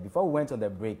 And before we went on the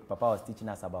break, Papa was teaching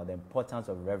us about the importance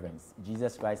of reverence.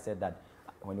 Jesus Christ said that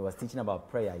when he was teaching about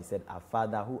prayer, he said, Our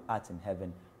Father who art in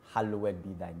heaven, hallowed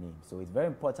be thy name. So it's very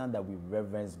important that we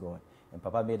reverence God. And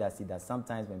Papa made us see that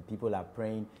sometimes when people are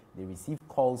praying, they receive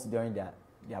calls during their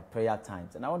prayer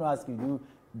times. And I want to ask you,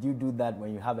 do you do that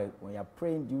when you're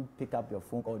praying? Do you pick up your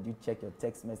phone call? Do you check your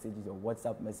text messages or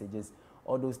WhatsApp messages?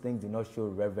 All those things do not show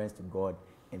reverence to God,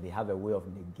 and they have a way of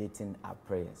negating our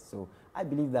prayers. So I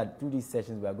believe that through these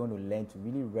sessions, we are going to learn to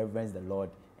really reverence the Lord.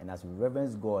 And as we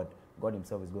reverence God, God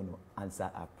himself is going to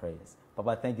answer our prayers.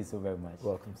 Papa, thank you so very much.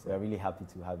 Welcome, sir. We are really happy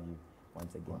to have you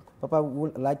once again.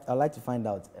 Welcome. Papa, I'd like to find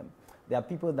out, there are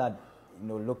people that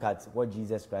look at what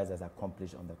Jesus Christ has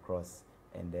accomplished on the cross,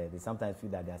 and they sometimes feel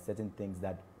that there are certain things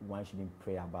that one shouldn't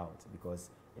pray about because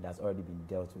it has already been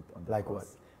dealt with on the cross. Like what?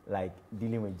 Like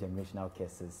dealing with generational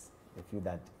curses. They feel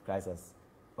that Christ has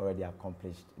already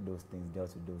accomplished those things,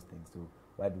 dealt with those things. So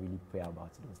why do we really pray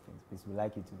about those things? Please, we'd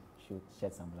like you to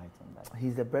shed some light on that.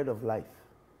 He's the bread of life,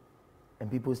 and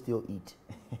people still eat.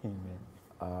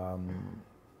 Amen.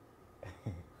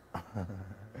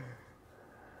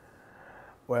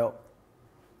 Well,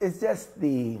 it's just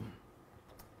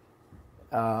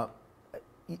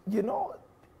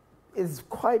it's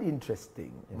quite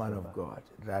interesting, yes, man of God,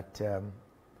 that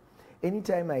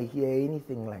anytime I hear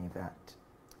anything like that,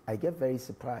 I get very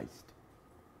surprised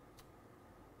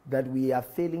that we are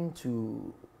failing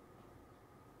to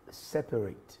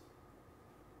separate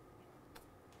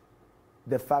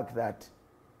the fact that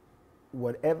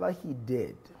whatever he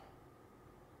did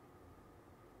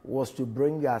was to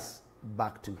bring us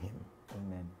back to him.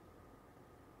 Amen.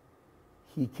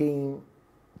 He came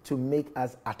to make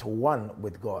us at one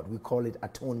with God. We call it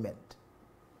atonement.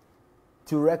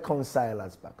 To reconcile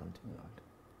us back unto God.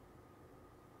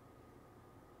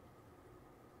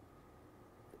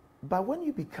 But when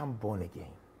you become born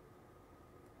again,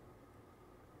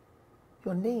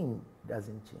 your name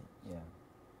doesn't change. Yeah.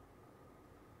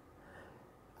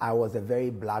 I was a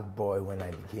very black boy when I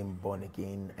became born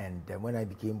again, and when I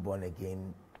became born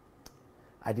again,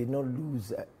 I did not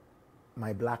lose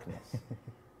my blackness.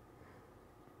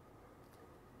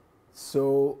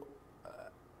 So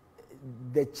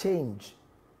the change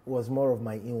was more of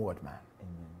my inward man.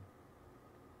 Amen.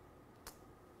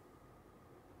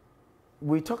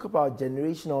 We talk about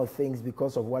generational things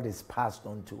because of what is passed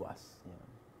on to us. Yeah.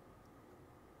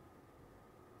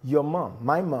 Your mom,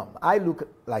 my mom, I look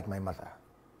like my mother,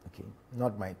 okay,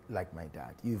 not like my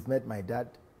dad. You've met my dad.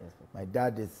 Yes, my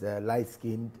dad is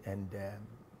light-skinned and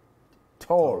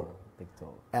tall, big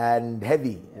tall, and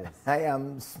heavy. Yes. I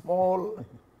am small,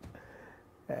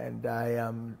 and I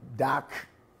am dark,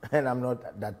 and I'm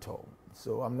not that tall.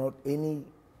 So I'm not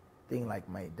anything like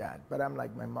my dad, but I'm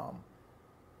like my mom.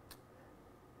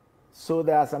 So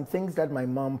there are some things that my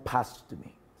mom passed to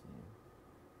me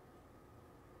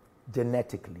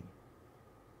genetically.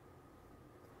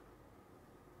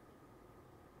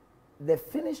 The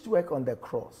finished work on the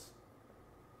cross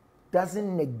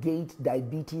doesn't negate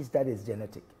diabetes that is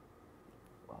genetic.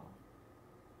 Wow.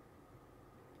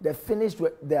 The finished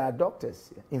work, there are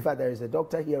doctors. In fact, there is a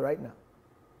doctor here right now.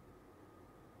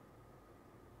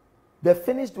 The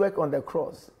finished work on the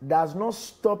cross does not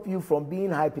stop you from being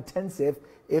hypertensive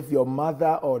if your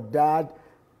mother or dad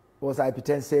was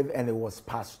hypertensive and it was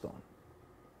passed on.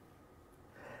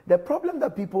 The problem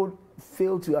that people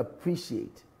fail to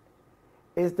appreciate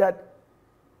is that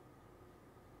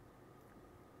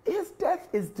his death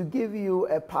is to give you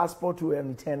a passport to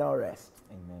an eternal rest.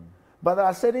 Amen. But there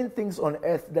are certain things on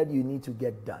earth that you need to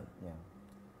get done. Yeah.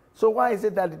 So why is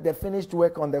it that the finished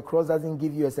work on the cross doesn't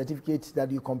give you a certificate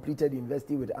that you completed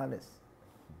university with honors?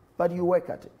 But you work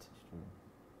at it.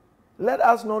 Let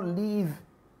us not live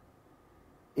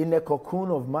in a cocoon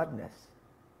of madness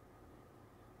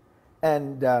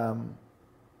and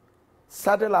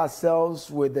saddle ourselves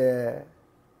with the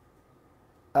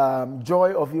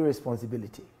joy of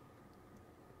irresponsibility.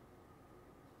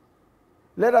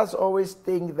 Let us always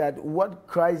think that what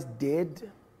Christ did,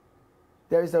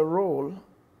 there is a role,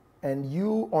 and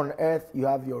you on earth, you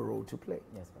have your role to play.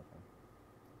 Yes, Papa.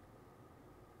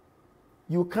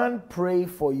 You can't pray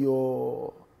for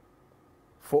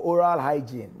oral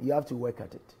hygiene. You have to work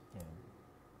at it. Yeah.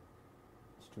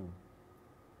 It's true.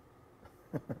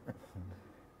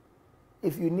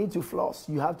 If you need to floss,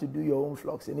 you have to do your own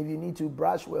flossing. If you need to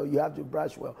brush well, you have to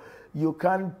brush well. You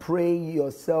can't pray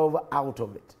yourself out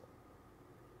of it.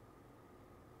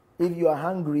 If you are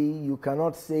hungry, you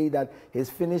cannot say that his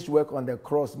finished work on the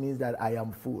cross means that I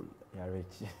am full. You are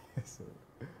rich.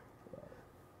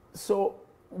 So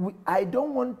I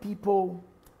don't want people,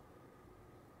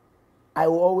 I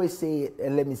will always say it,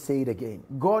 and let me say it again.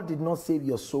 God did not save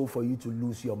your soul for you to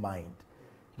lose your mind.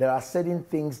 There are certain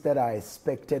things that are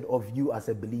expected of you as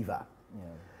a believer. Yeah.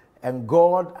 And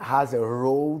God has a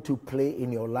role to play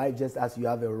in your life just as you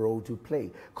have a role to play.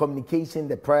 Communication,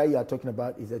 the prayer you are talking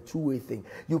about, is a two-way thing.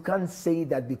 You can't say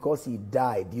that because he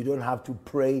died, you don't have to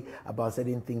pray about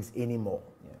certain things anymore.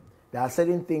 Yeah. There are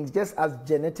certain things, just as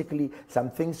genetically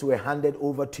some things were handed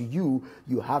over to you,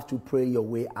 you have to pray your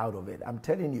way out of it. I'm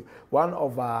telling you, one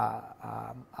of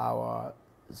our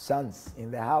sons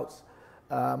in the house,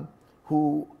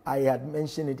 who I had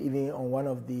mentioned it even on one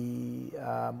of the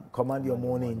Command Your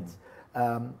Mornings,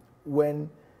 when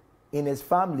in his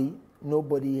family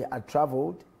nobody had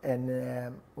traveled,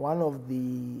 and one of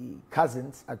the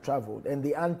cousins had traveled, and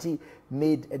the auntie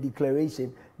made a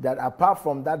declaration that apart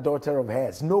from that daughter of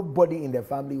hers, nobody in the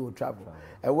family would travel.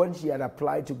 And when she had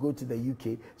applied to go to the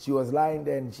UK, she was lying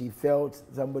there and she felt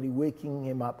somebody waking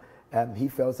him up, and he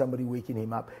felt somebody waking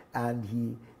him up, and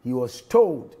he was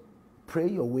told, pray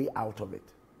your way out of it.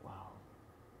 Wow.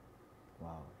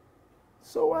 Wow.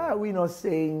 So why are we not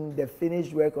saying the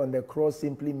finished work on the cross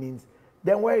simply means,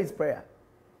 then where is prayer?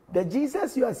 The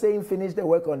Jesus you are saying finished the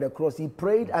work on the cross, he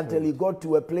prayed until he got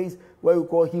to a place where we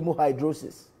call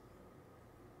hemohydrosis.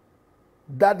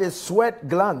 That the sweat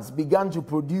glands began to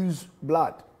produce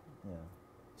blood. Yeah.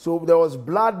 So there was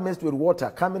blood mixed with water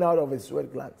coming out of his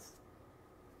sweat glands.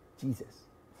 Jesus.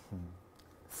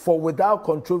 For without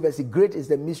controversy, great is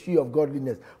the mystery of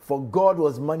godliness. For God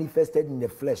was manifested in the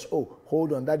flesh. Oh,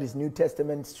 hold on. That is New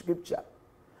Testament scripture.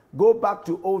 Go back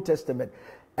to Old Testament.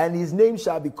 And his name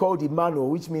shall be called Emmanuel,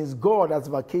 which means God has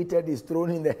vacated his throne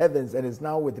in the heavens and is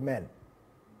now with men.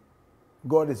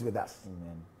 God is with us.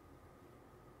 Amen.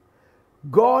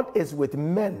 God is with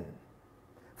men.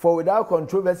 For without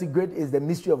controversy, great is the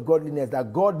mystery of godliness,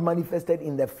 that God manifested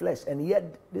in the flesh. And yet,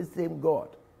 this same God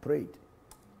prayed.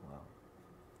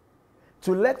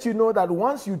 To let you know that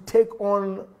once you take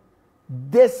on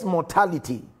this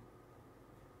mortality,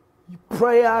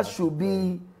 prayer should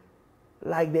be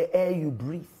like the air you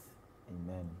breathe.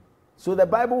 Amen. So the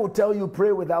Bible will tell you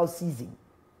pray without ceasing.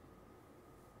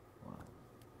 Wow.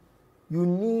 You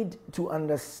need to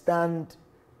understand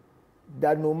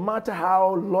that no matter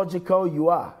how logical you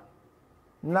are,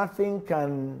 nothing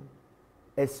can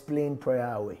explain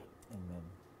prayer away. Amen.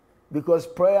 Because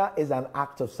prayer is an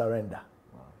act of surrender.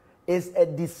 Is a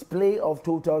display of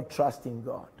total trust in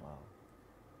God. Wow.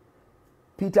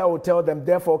 Peter will tell them,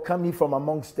 therefore come ye from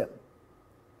amongst them.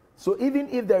 So even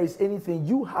if there is anything,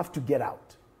 you have to get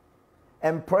out.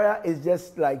 And prayer is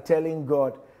just like telling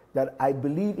God that I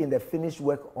believe in the finished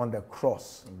work on the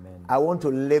cross. Amen. I want to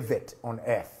live it on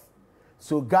earth.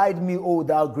 So guide me, O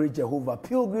thou great Jehovah.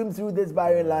 Pilgrim through this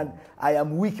barren land, I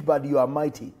am weak, but you are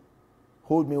mighty.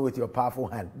 Hold me with your powerful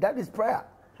hand. That is prayer.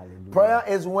 Hallelujah. Prayer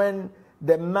is when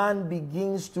the man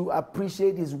begins to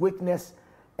appreciate his weakness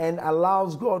and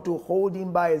allows God to hold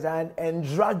him by his hand and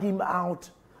drag him out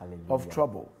of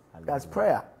trouble. Hallelujah. That's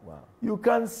prayer. Wow. You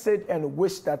can't sit and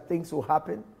wish that things will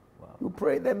happen. Wow. You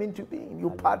pray them into being. You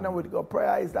partner with God.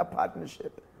 Prayer is that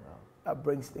partnership that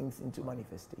brings things into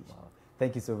manifestation. Wow.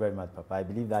 Thank you so very much, Papa. I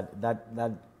believe that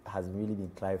has really been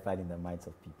clarified in the minds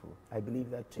of people. I believe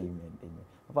that too. Amen. Amen.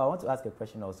 Papa, I want to ask a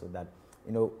question also that,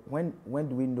 you know, when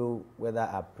do we know whether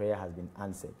our prayer has been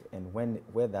answered, and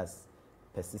where does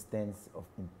persistence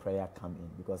in prayer come in?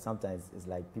 Because sometimes it's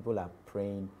like people are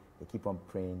praying, they keep on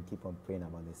praying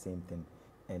about the same thing,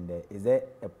 and is there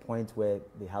a point where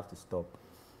they have to stop?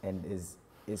 And is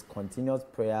continuous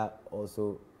prayer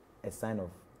also a sign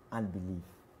of unbelief?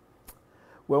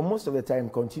 Well, most of the time,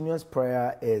 continuous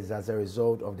prayer is as a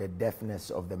result of the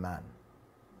deafness of the man.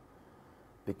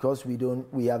 Because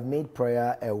we have made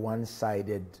prayer a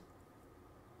one-sided,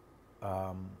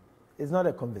 it's not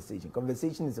a conversation.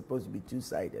 Conversation is supposed to be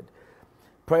two-sided.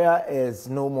 Prayer is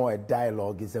no more a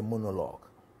dialogue, it's a monologue,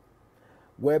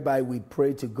 whereby we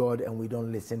pray to God and we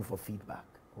don't listen for feedback.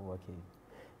 Oh, okay.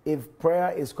 If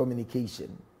prayer is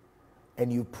communication,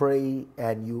 and you pray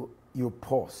and you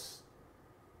pause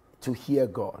to hear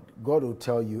God, God will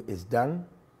tell you, it's done,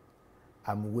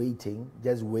 I'm waiting,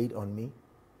 just wait on me.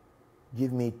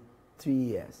 Give me 3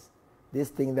 years. This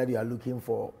thing that you are looking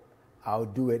for, I'll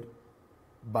do it.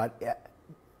 But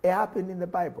it happened in the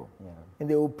Bible. Yeah. And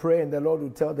they will pray and the Lord will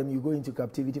tell them you go into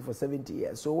captivity for 70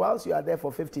 years. So whilst you are there for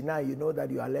 59, you know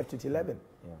that you are left with 11.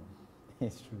 Yeah,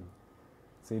 it's true.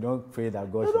 So you don't pray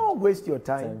that God You don't waste your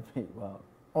time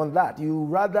on that. You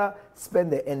rather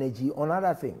spend the energy on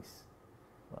other things.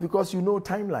 Wow. Because you know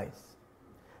timelines.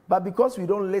 But because we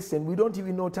don't listen, we don't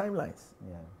even know timelines.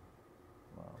 Yeah.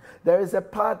 There is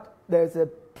a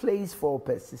place for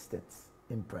persistence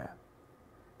in prayer.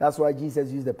 That's why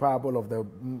Jesus used the parable of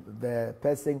the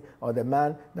person or the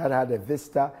man that had a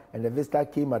visitor, and the visitor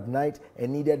came at night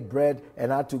and needed bread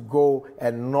and had to go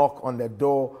and knock on the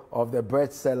door of the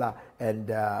bread seller, and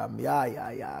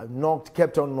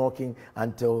kept on knocking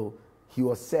until he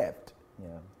was served.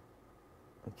 Yeah.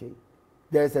 Okay.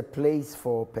 There's a place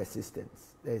for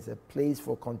persistence. There's a place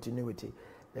for continuity.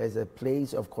 There's a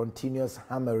place of continuous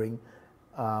hammering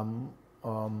of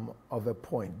a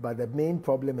point. But the main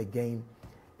problem again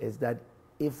is that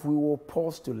if we will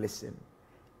pause to listen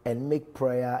and make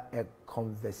prayer a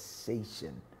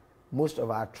conversation, most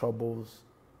of our troubles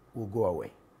will go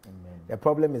away. Amen. The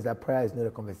problem is that prayer is not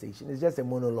a conversation. It's just a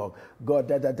monologue. God,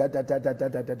 da da da da da da da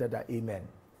da da da da. Amen.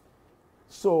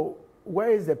 So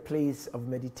where is the place of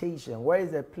meditation? Where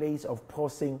is the place of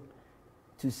pausing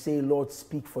to say, Lord,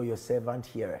 speak, for your servant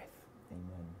heareth?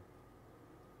 Amen.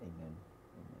 Amen. Amen.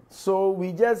 So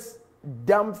we just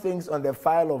dump things on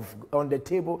the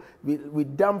table. We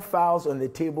dump files on the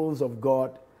tables of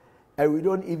God, and we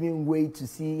don't even wait to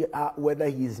see whether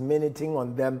He's minuting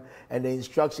on them and the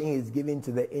instruction He's giving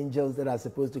to the angels that are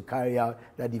supposed to carry out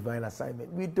that divine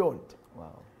assignment. We don't.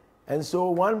 Wow. And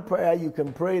so one prayer, you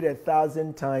can pray it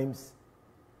 1,000 times.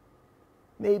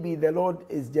 Maybe the Lord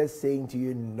is just saying to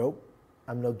you, nope,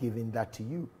 I'm not giving that to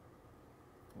you.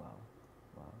 Wow.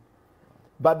 Wow.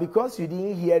 But because you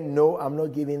didn't hear, no, I'm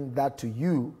not giving that to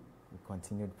you, You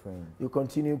continued praying. you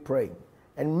continue praying.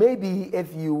 And maybe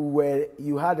if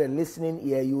you had a listening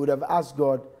ear, you would have asked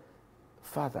God,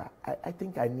 Father, I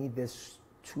think I need this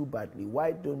too badly.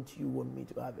 Why don't you want me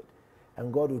to have it?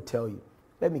 And God will tell you.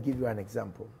 Let me give you an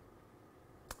example.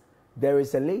 There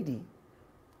is a lady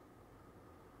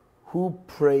who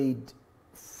prayed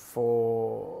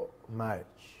for marriage.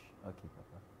 Okay,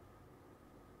 Papa.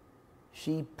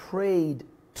 She prayed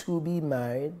to be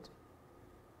married,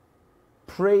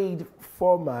 prayed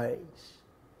for marriage,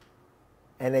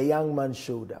 and a young man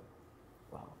showed up.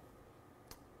 Wow.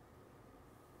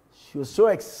 She was so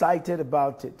excited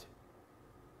about it.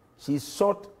 She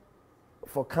sought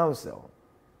for counsel.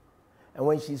 And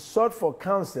when she sought for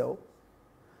counsel,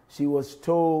 she was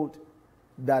told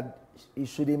that he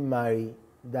shouldn't marry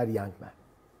that young man.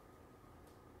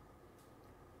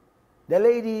 The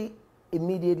lady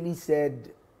immediately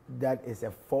said, that is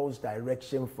a false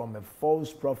direction from a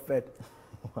false prophet.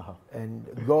 Wow. And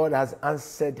God has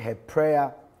answered her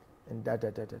prayer. And da da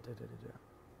da da da da da.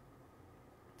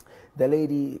 The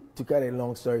lady, to cut a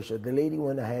long story short, the lady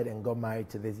went ahead and got married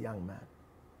to this young man.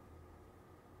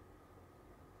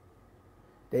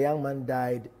 The young man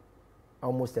died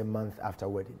almost a month after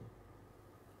wedding.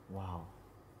 Wow.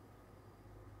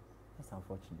 That's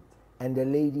unfortunate. And the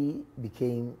lady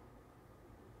became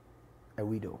a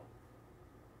widow.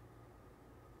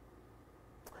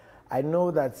 I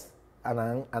know that's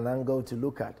an angle to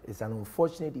look at. It's an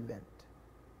unfortunate event.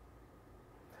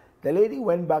 The lady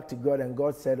went back to God, and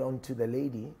God said unto the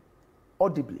lady,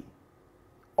 audibly,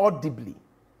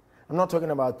 I'm not talking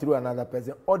about through another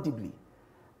person, audibly,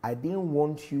 I didn't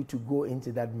want you to go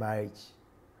into that marriage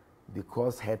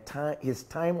because his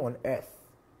time on earth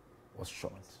was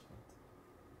short.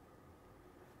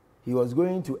 He was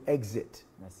going to exit.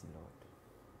 Mercy, Lord.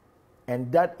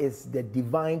 And that is the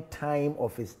divine time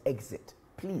of his exit.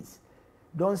 Please,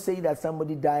 don't say that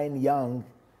somebody dying young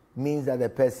means that the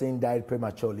person died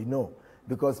prematurely. No,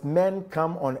 because men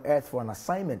come on earth for an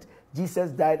assignment.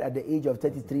 Jesus died at the age of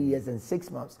 33 years and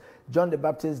 6 months. John the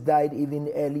Baptist died even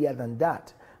earlier than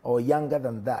that, or younger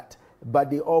than that. But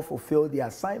they all fulfilled the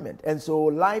assignment. And so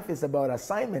life is about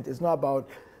assignment. It's not about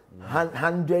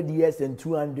 100 years and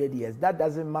 200 years. That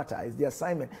doesn't matter. It's the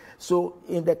assignment. So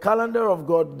in the calendar of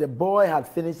God, the boy had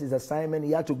finished his assignment.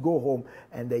 He had to go home.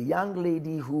 And the young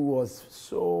lady who was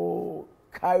so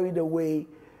carried away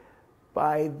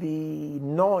by the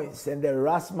noise and the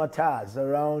razzmatazz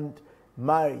around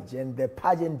marriage and the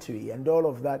pageantry and all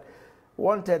of that,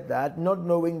 wanted that, not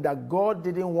knowing that God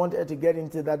didn't want her to get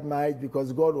into that marriage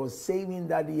because God was saving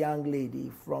that young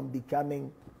lady from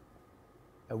becoming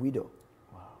a widow.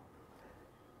 Wow.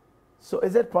 So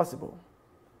is it possible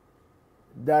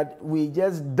that we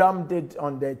just dumped it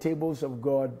on the tables of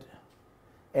God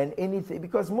and anything?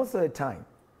 Because most of the time,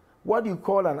 what you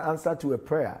call an answer to a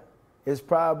prayer is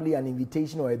probably an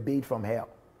invitation or a bait from hell.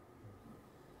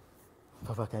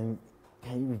 Papa, can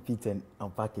you repeat and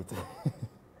unpack it?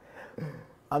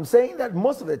 I'm saying that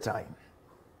most of the time,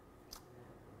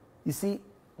 you see,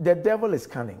 the devil is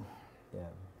cunning. Yeah.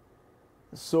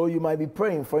 So you might be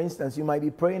praying, for instance, you might be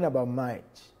praying about marriage.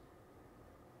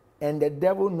 And the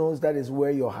devil knows that is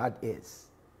where your heart is.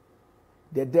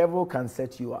 The devil can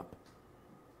set you up.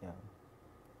 Yeah.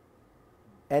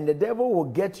 And the devil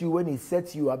will get you when he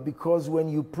sets you up, because when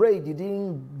you prayed, you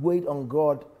didn't wait on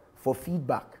God for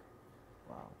feedback.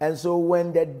 Wow. And so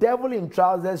when the devil in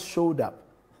trousers showed up,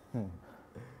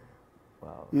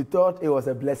 wow, you thought it was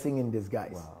a blessing in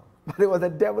disguise. Wow. But it was a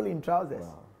devil in trousers.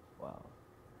 Wow. Wow.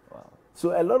 Wow.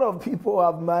 So a lot of people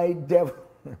have my devil.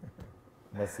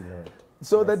 Mercy, Lord.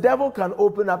 So the devil can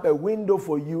open up a window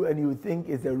for you and you think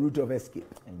it's a route of escape.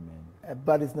 Amen.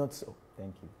 But it's not so.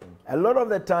 Thank you. Thank you. A lot of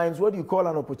the times, what you call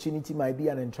an opportunity might be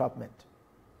an entrapment.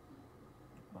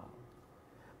 Wow.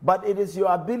 But it is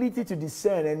your ability to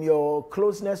discern and your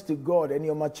closeness to God and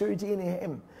your maturity in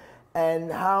Him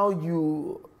and how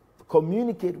you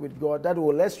communicate with God that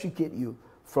will extricate you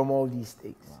from all these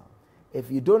things. Wow. If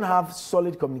you don't have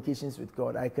solid communications with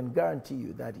God, I can guarantee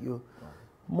you that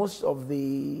most of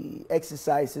the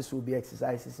exercises will be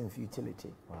exercises in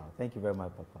futility. Wow, thank you very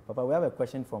much, Papa. Papa, we have a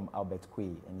question from Albert Quay,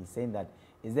 and he's saying that,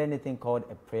 is there anything called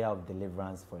a prayer of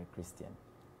deliverance for a Christian?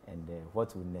 And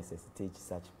what would necessitate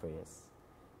such prayers?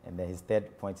 And then his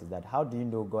third point is that, how do you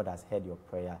know God has heard your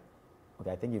prayer?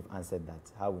 Okay, I think you've answered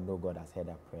that. How we know God has heard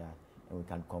our prayer, and we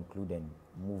can conclude and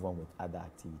move on with other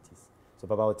activities. So,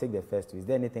 Papa, I'll take the first two. Is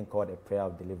there anything called a prayer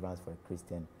of deliverance for a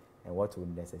Christian, and what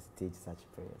would necessitate such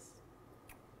prayers?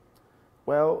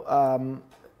 Well,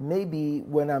 maybe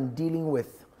when I'm dealing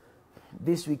with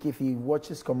this week, if he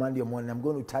watches Command Your Morning, I'm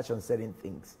going to touch on certain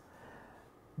things.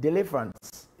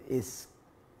 Deliverance is,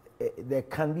 there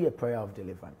can be a prayer of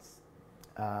deliverance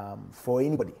for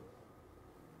anybody.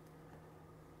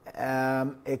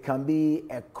 It can be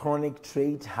a chronic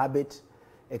trait, habit.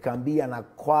 It can be an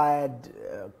acquired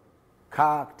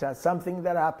character, something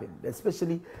that happened,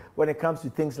 especially when it comes to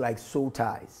things like soul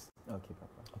ties. Okay,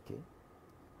 Papa. Okay.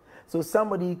 So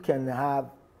somebody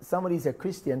is a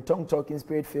Christian, tongue-talking,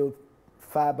 spirit-filled,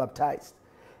 fire-baptized.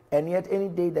 And yet any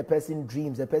day the person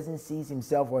dreams, the person sees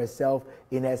himself or herself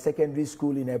in a secondary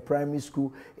school, in a primary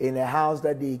school, in a house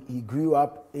that he grew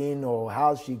up in or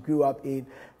house she grew up in,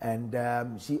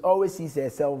 and she always sees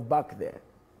herself back there.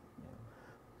 Yeah.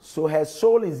 So her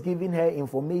soul is giving her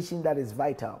information that is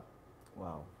vital.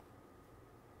 Wow.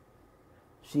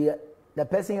 The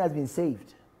person has been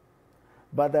saved.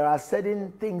 But there are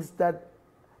certain things that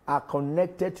are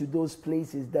connected to those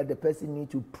places that the person needs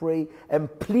to pray and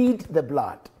plead the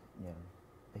blood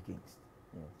against.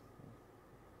 Yes.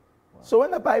 Wow. So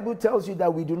when the Bible tells you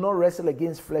that we do not wrestle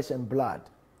against flesh and blood,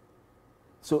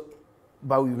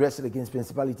 but we wrestle against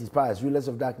principalities, powers, rulers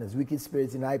of darkness, wicked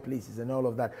spirits in high places, and all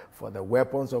of that. For the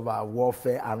weapons of our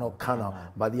warfare are not carnal,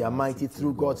 but they are mighty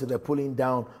through God to the pulling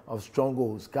down of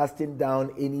strongholds, casting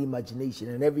down any imagination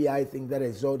and every high thing that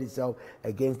exalts itself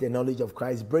against the knowledge of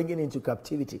Christ, bringing into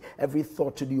captivity every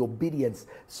thought to the obedience.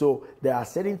 So there are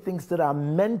certain things that are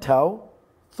mental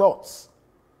thoughts,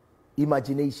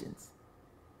 imaginations.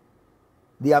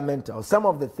 They are mental. Some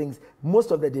of the things,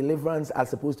 most of the deliverance are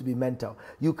supposed to be mental.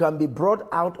 You can be brought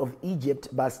out of Egypt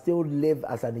but still live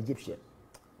as an Egyptian.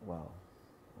 Wow.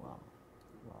 Wow.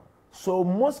 Wow. So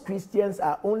most Christians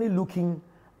are only looking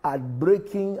at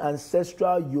breaking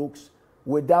ancestral yokes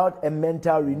without a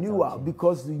mental renewal,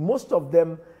 because most of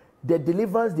them, the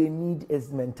deliverance they need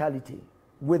is mentality,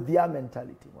 with their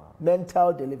mentality. Wow.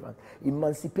 Mental deliverance.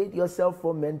 Emancipate yourself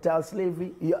from mental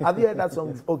slavery. Have you heard that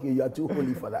song? Okay, you are too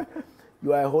holy for that.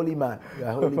 You are a holy man. You are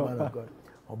a holy man of God.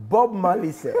 Bob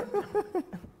Marley said,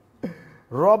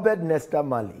 Robert Nesta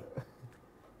Marley,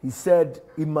 he said,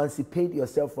 emancipate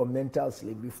yourself from mental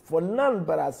slavery, for none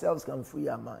but ourselves can free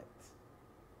our minds.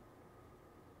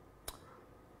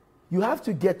 You have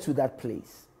to get to that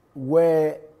place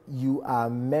where you are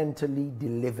mentally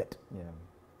delivered. Yeah.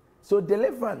 So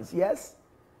deliverance, yes.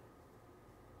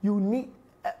 You need,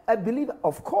 I believe,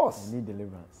 of course. You need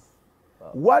deliverance. Wow.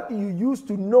 What you used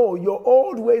to know, your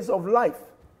old ways of life.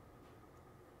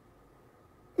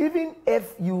 Even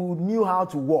if you knew how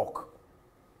to walk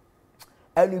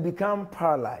and you become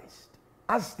paralyzed,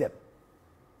 ask them.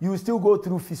 You still go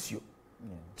through physio.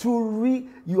 Yeah.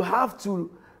 You have to,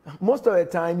 most of the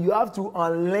time, you have to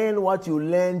unlearn what you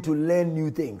learn to learn new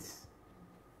things.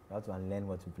 You have to unlearn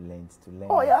what you've learned to learn.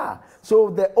 Oh, yeah. So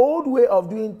the old way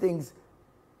of doing things,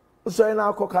 so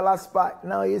now Kokala spot,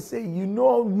 now you say, you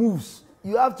know moves.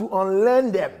 You have to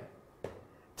unlearn them.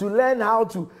 To learn how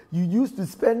to, you used to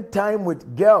spend time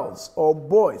with girls or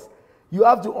boys. You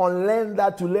have to unlearn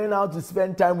that to learn how to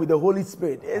spend time with the Holy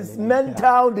Spirit. It's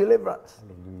mental deliverance.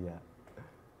 Hallelujah.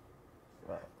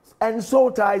 Wow. And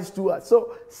soul ties to us.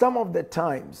 So some of the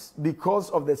times, because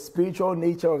of the spiritual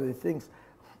nature of the things,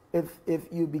 if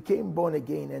you became born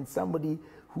again and somebody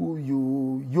who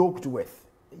you yoked with,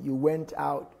 you went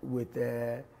out with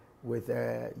with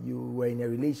you were in a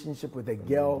relationship with a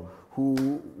girl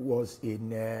who was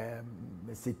in a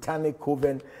satanic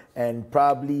coven, and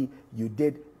probably you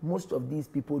did. Most of these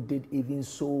people did even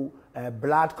so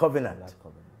blood covenant.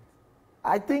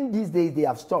 I think these days they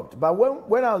have stopped. But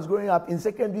when I was growing up in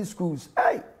secondary schools,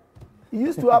 hey, it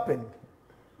used to happen.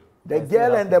 The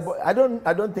girl and the boy. I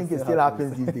don't think it still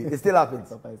happens these days. It still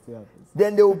happens.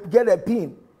 Then they will get a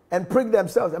pin and prick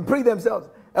themselves and put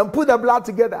the blood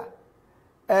together.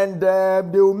 And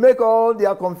they will make all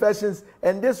their confessions,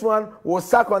 and this one will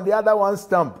suck on the other one's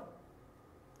stump.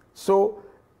 So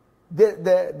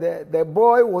the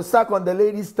boy will suck on the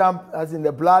lady's stump, as in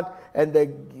the blood, and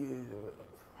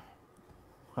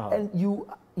and you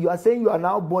are saying you are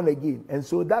now born again, and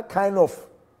so that kind of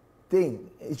thing,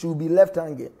 it should be left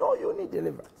hanging. No, you need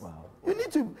deliverance. Wow.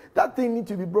 That thing needs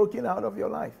to be broken out of your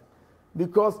life,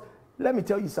 because let me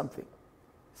tell you something.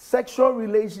 Sexual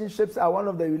relationships are one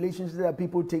of the relationships that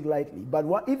people take lightly. But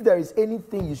if there is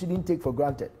anything you shouldn't take for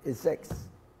granted, it's sex.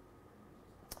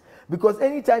 Because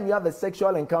anytime you have a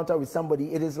sexual encounter with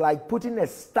somebody, it is like putting a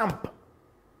stamp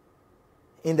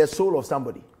in the soul of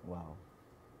somebody. Wow.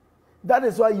 That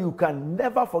is why you can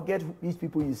never forget these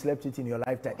people you slept with in your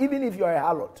lifetime, even if you're a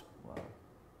harlot. Wow.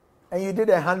 And you did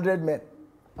 100 men.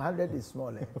 100 is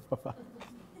small.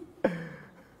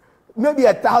 Maybe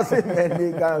 1,000 men,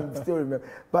 they can still remember.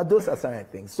 But those are certain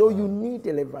things. So you need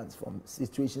deliverance from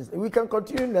situations. We can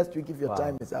continue next week if your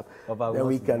time is up. Then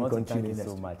we can continue next week. Thank you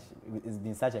so much. It's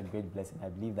been such a great blessing. I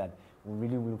believe that we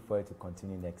really look forward to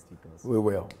continue next week also. We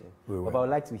will. Okay. We will. But I would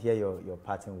like to hear your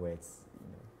parting words.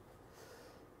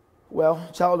 Well,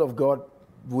 child of God,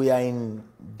 we are in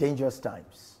dangerous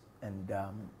times. And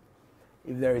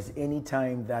if there is any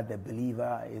time that the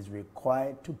believer is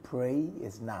required to pray,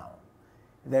 it's now.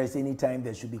 If there is any time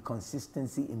there should be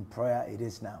consistency in prayer, it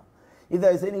is now. If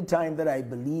there is any time that I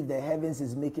believe the heavens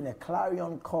is making a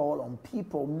clarion call on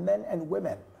people, men and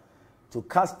women, to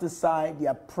cast aside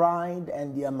their pride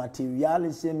and their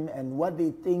materialism and what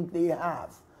they think they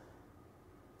have,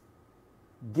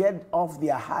 get off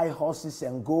their high horses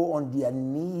and go on their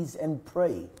knees and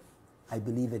pray, I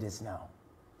believe it is now.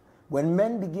 When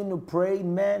men begin to pray,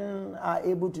 men are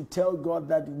able to tell God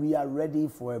that we are ready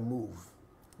for a move.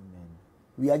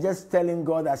 We are just telling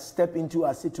God that step into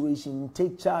our situation,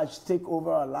 take charge, take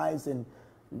over our lives, and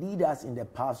lead us in the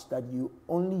paths that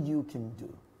only you can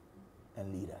do,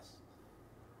 and lead us.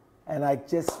 And I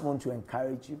just want to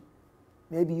encourage you.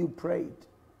 Maybe you prayed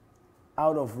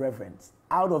out of reverence,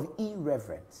 out of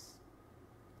irreverence.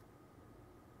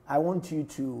 I want you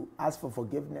to ask for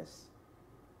forgiveness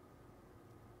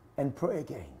and pray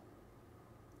again.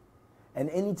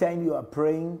 And anytime you are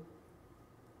praying,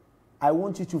 I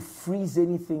want you to freeze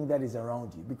anything that is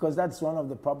around you, because that's one of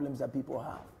the problems that people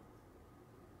have.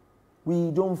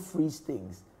 We don't freeze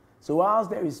things. So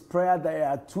whilst there is prayer, there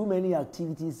are too many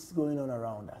activities going on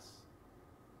around us.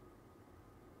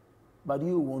 But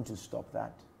you want to stop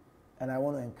that. And I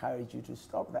want to encourage you to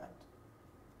stop that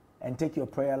and take your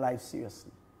prayer life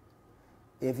seriously.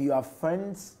 If you have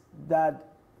friends that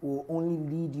will only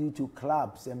lead you to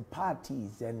clubs and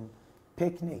parties and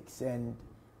picnics and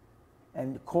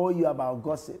call you about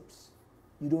gossips,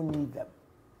 you don't need them.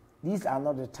 These are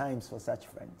not the times for such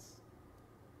friends.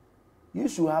 You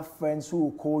should have friends who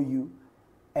will call you,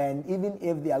 and even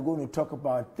if they are going to talk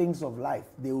about things of life,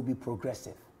 they will be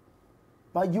progressive.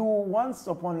 But you will, once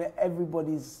upon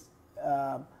everybody's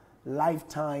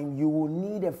lifetime, you will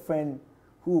need a friend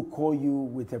who will call you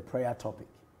with a prayer topic,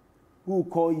 who will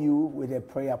call you with a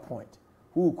prayer point,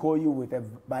 who will call you with a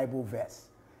Bible verse.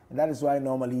 And that is why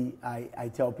normally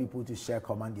I tell people to share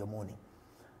Command Your Morning.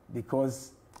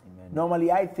 Because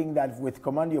normally I think that with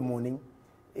Command Your Morning,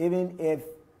 even if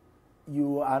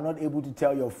you are not able to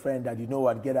tell your friend that, you know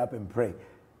what, get up and pray,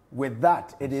 with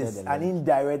that, it is an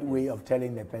indirect way of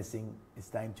telling the person it's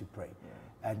time to pray.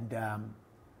 Yeah. And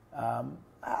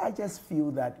I just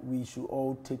feel that we should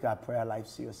all take our prayer life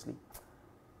seriously,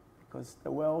 because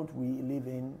the world we live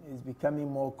in is becoming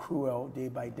more cruel day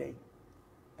by day.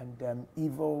 And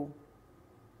evil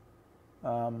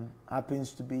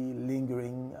happens to be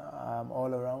lingering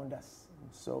all around us.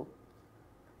 So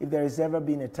if there has ever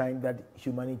been a time that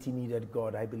humanity needed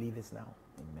God, I believe it's now.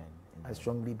 Amen. I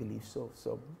strongly believe so.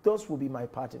 So those will be my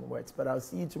parting words. But I'll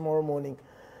see you tomorrow morning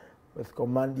with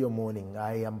Command Your Morning.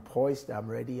 I am poised. I'm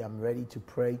ready to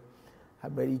pray.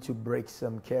 I'm ready to break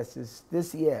some curses.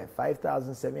 This year,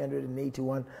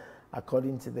 5,781,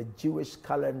 according to the Jewish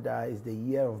calendar, is the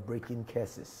year of breaking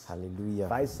curses. Hallelujah.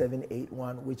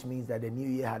 5781, which means that the new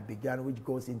year had begun, which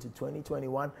goes into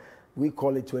 2021. We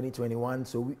call it 2021.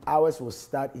 So ours will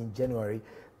start in January,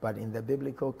 But in the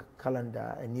biblical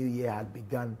calendar, a new year had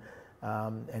begun.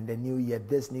 And the new year,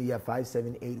 this new year,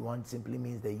 5781, simply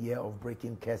means the year of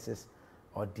breaking curses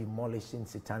or demolishing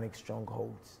satanic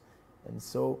strongholds. And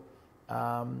so,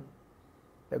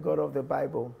 the God of the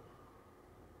Bible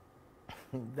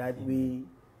that we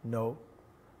know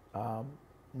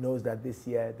knows that this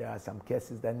year there are some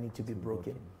curses that need to be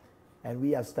broken. And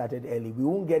we have started early. We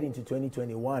won't get into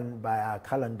 2021 by our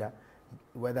calendar,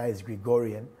 whether it's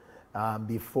Gregorian,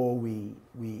 before we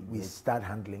start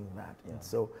handling that. Yeah. And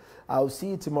so I'll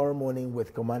see you tomorrow morning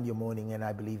with Command Your Morning, and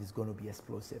I believe it's going to be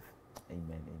explosive. Amen,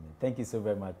 amen. Thank you so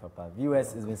very much, Papa.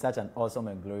 Viewers, it's been such an awesome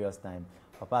and glorious time.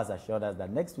 Papa has assured us that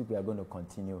next week we are going to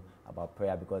continue about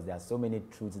prayer, because there are so many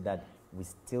truths that we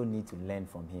still need to learn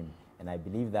from him. And I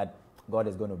believe that God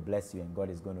is going to bless you and God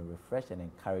is going to refresh and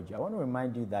encourage you. I want to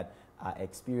remind you that our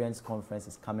Experience Conference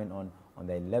is coming on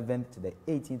the 11th to the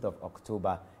 18th of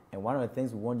October. And one of the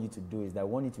things we want you to do is that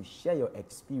we want you to share your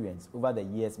experience. Over the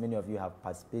years, many of you have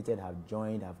participated, have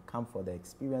joined, have come for the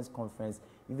Experience Conference.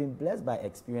 You've been blessed by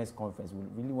Experience Conference. We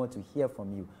really want to hear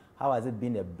from you. How has it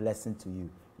been a blessing to you?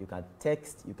 You can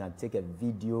text, you can take a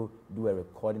video, do a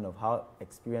recording of how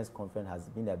Experience Conference has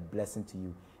been a blessing to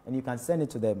you. And you can send it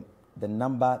to the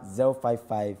number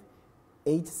 055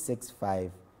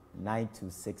 865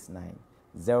 9269.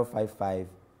 055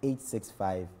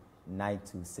 865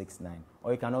 9269.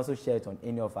 Or you can also share it on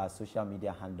any of our social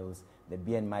media handles, the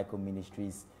BN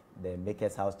Ministries, the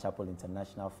Makers House Chapel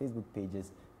International Facebook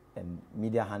pages, and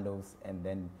media handles, and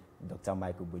then Dr.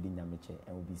 Michael BOADI NYAMEKYE.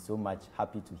 And we'll be so much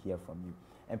happy to hear from you.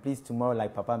 And please, tomorrow,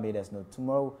 like Papa made us know,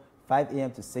 tomorrow, 5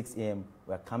 a.m. to 6 a.m.,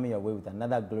 we're coming your way with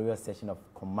another glorious session of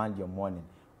Command Your Morning.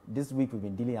 This week, we've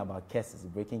been dealing about curses,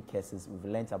 breaking curses. We've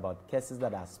learned about curses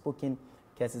that are spoken,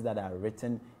 curses that are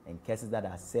written, and curses that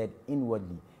are said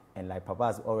inwardly. And like Papa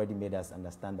has already made us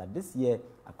understand that this year,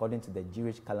 according to the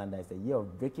Jewish calendar, is the year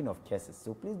of breaking of curses.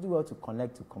 So please do well to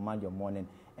connect to Command Your Morning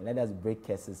and let us break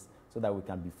curses so that we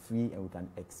can be free and we can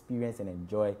experience and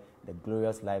enjoy the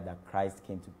glorious life that Christ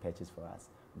came to purchase for us.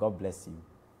 God bless you.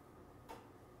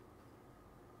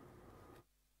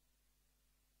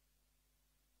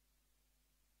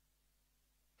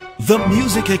 The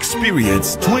Music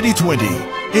Experience 2020,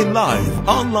 a live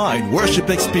online worship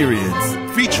experience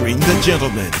featuring the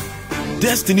gentlemen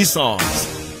Destiny Songs,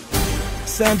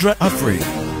 Sandra Afre,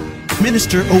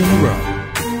 Minister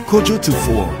Owura, Kojo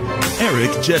Tufor, Eric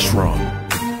Jeshron,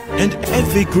 and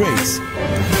Effie Grace.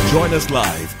 Join us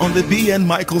live on the BN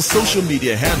Michael social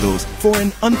media handles for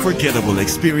an unforgettable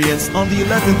experience on the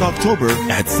 11th October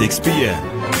at 6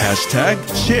 p.m.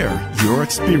 #share your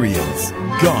experience.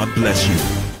 God bless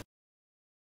you.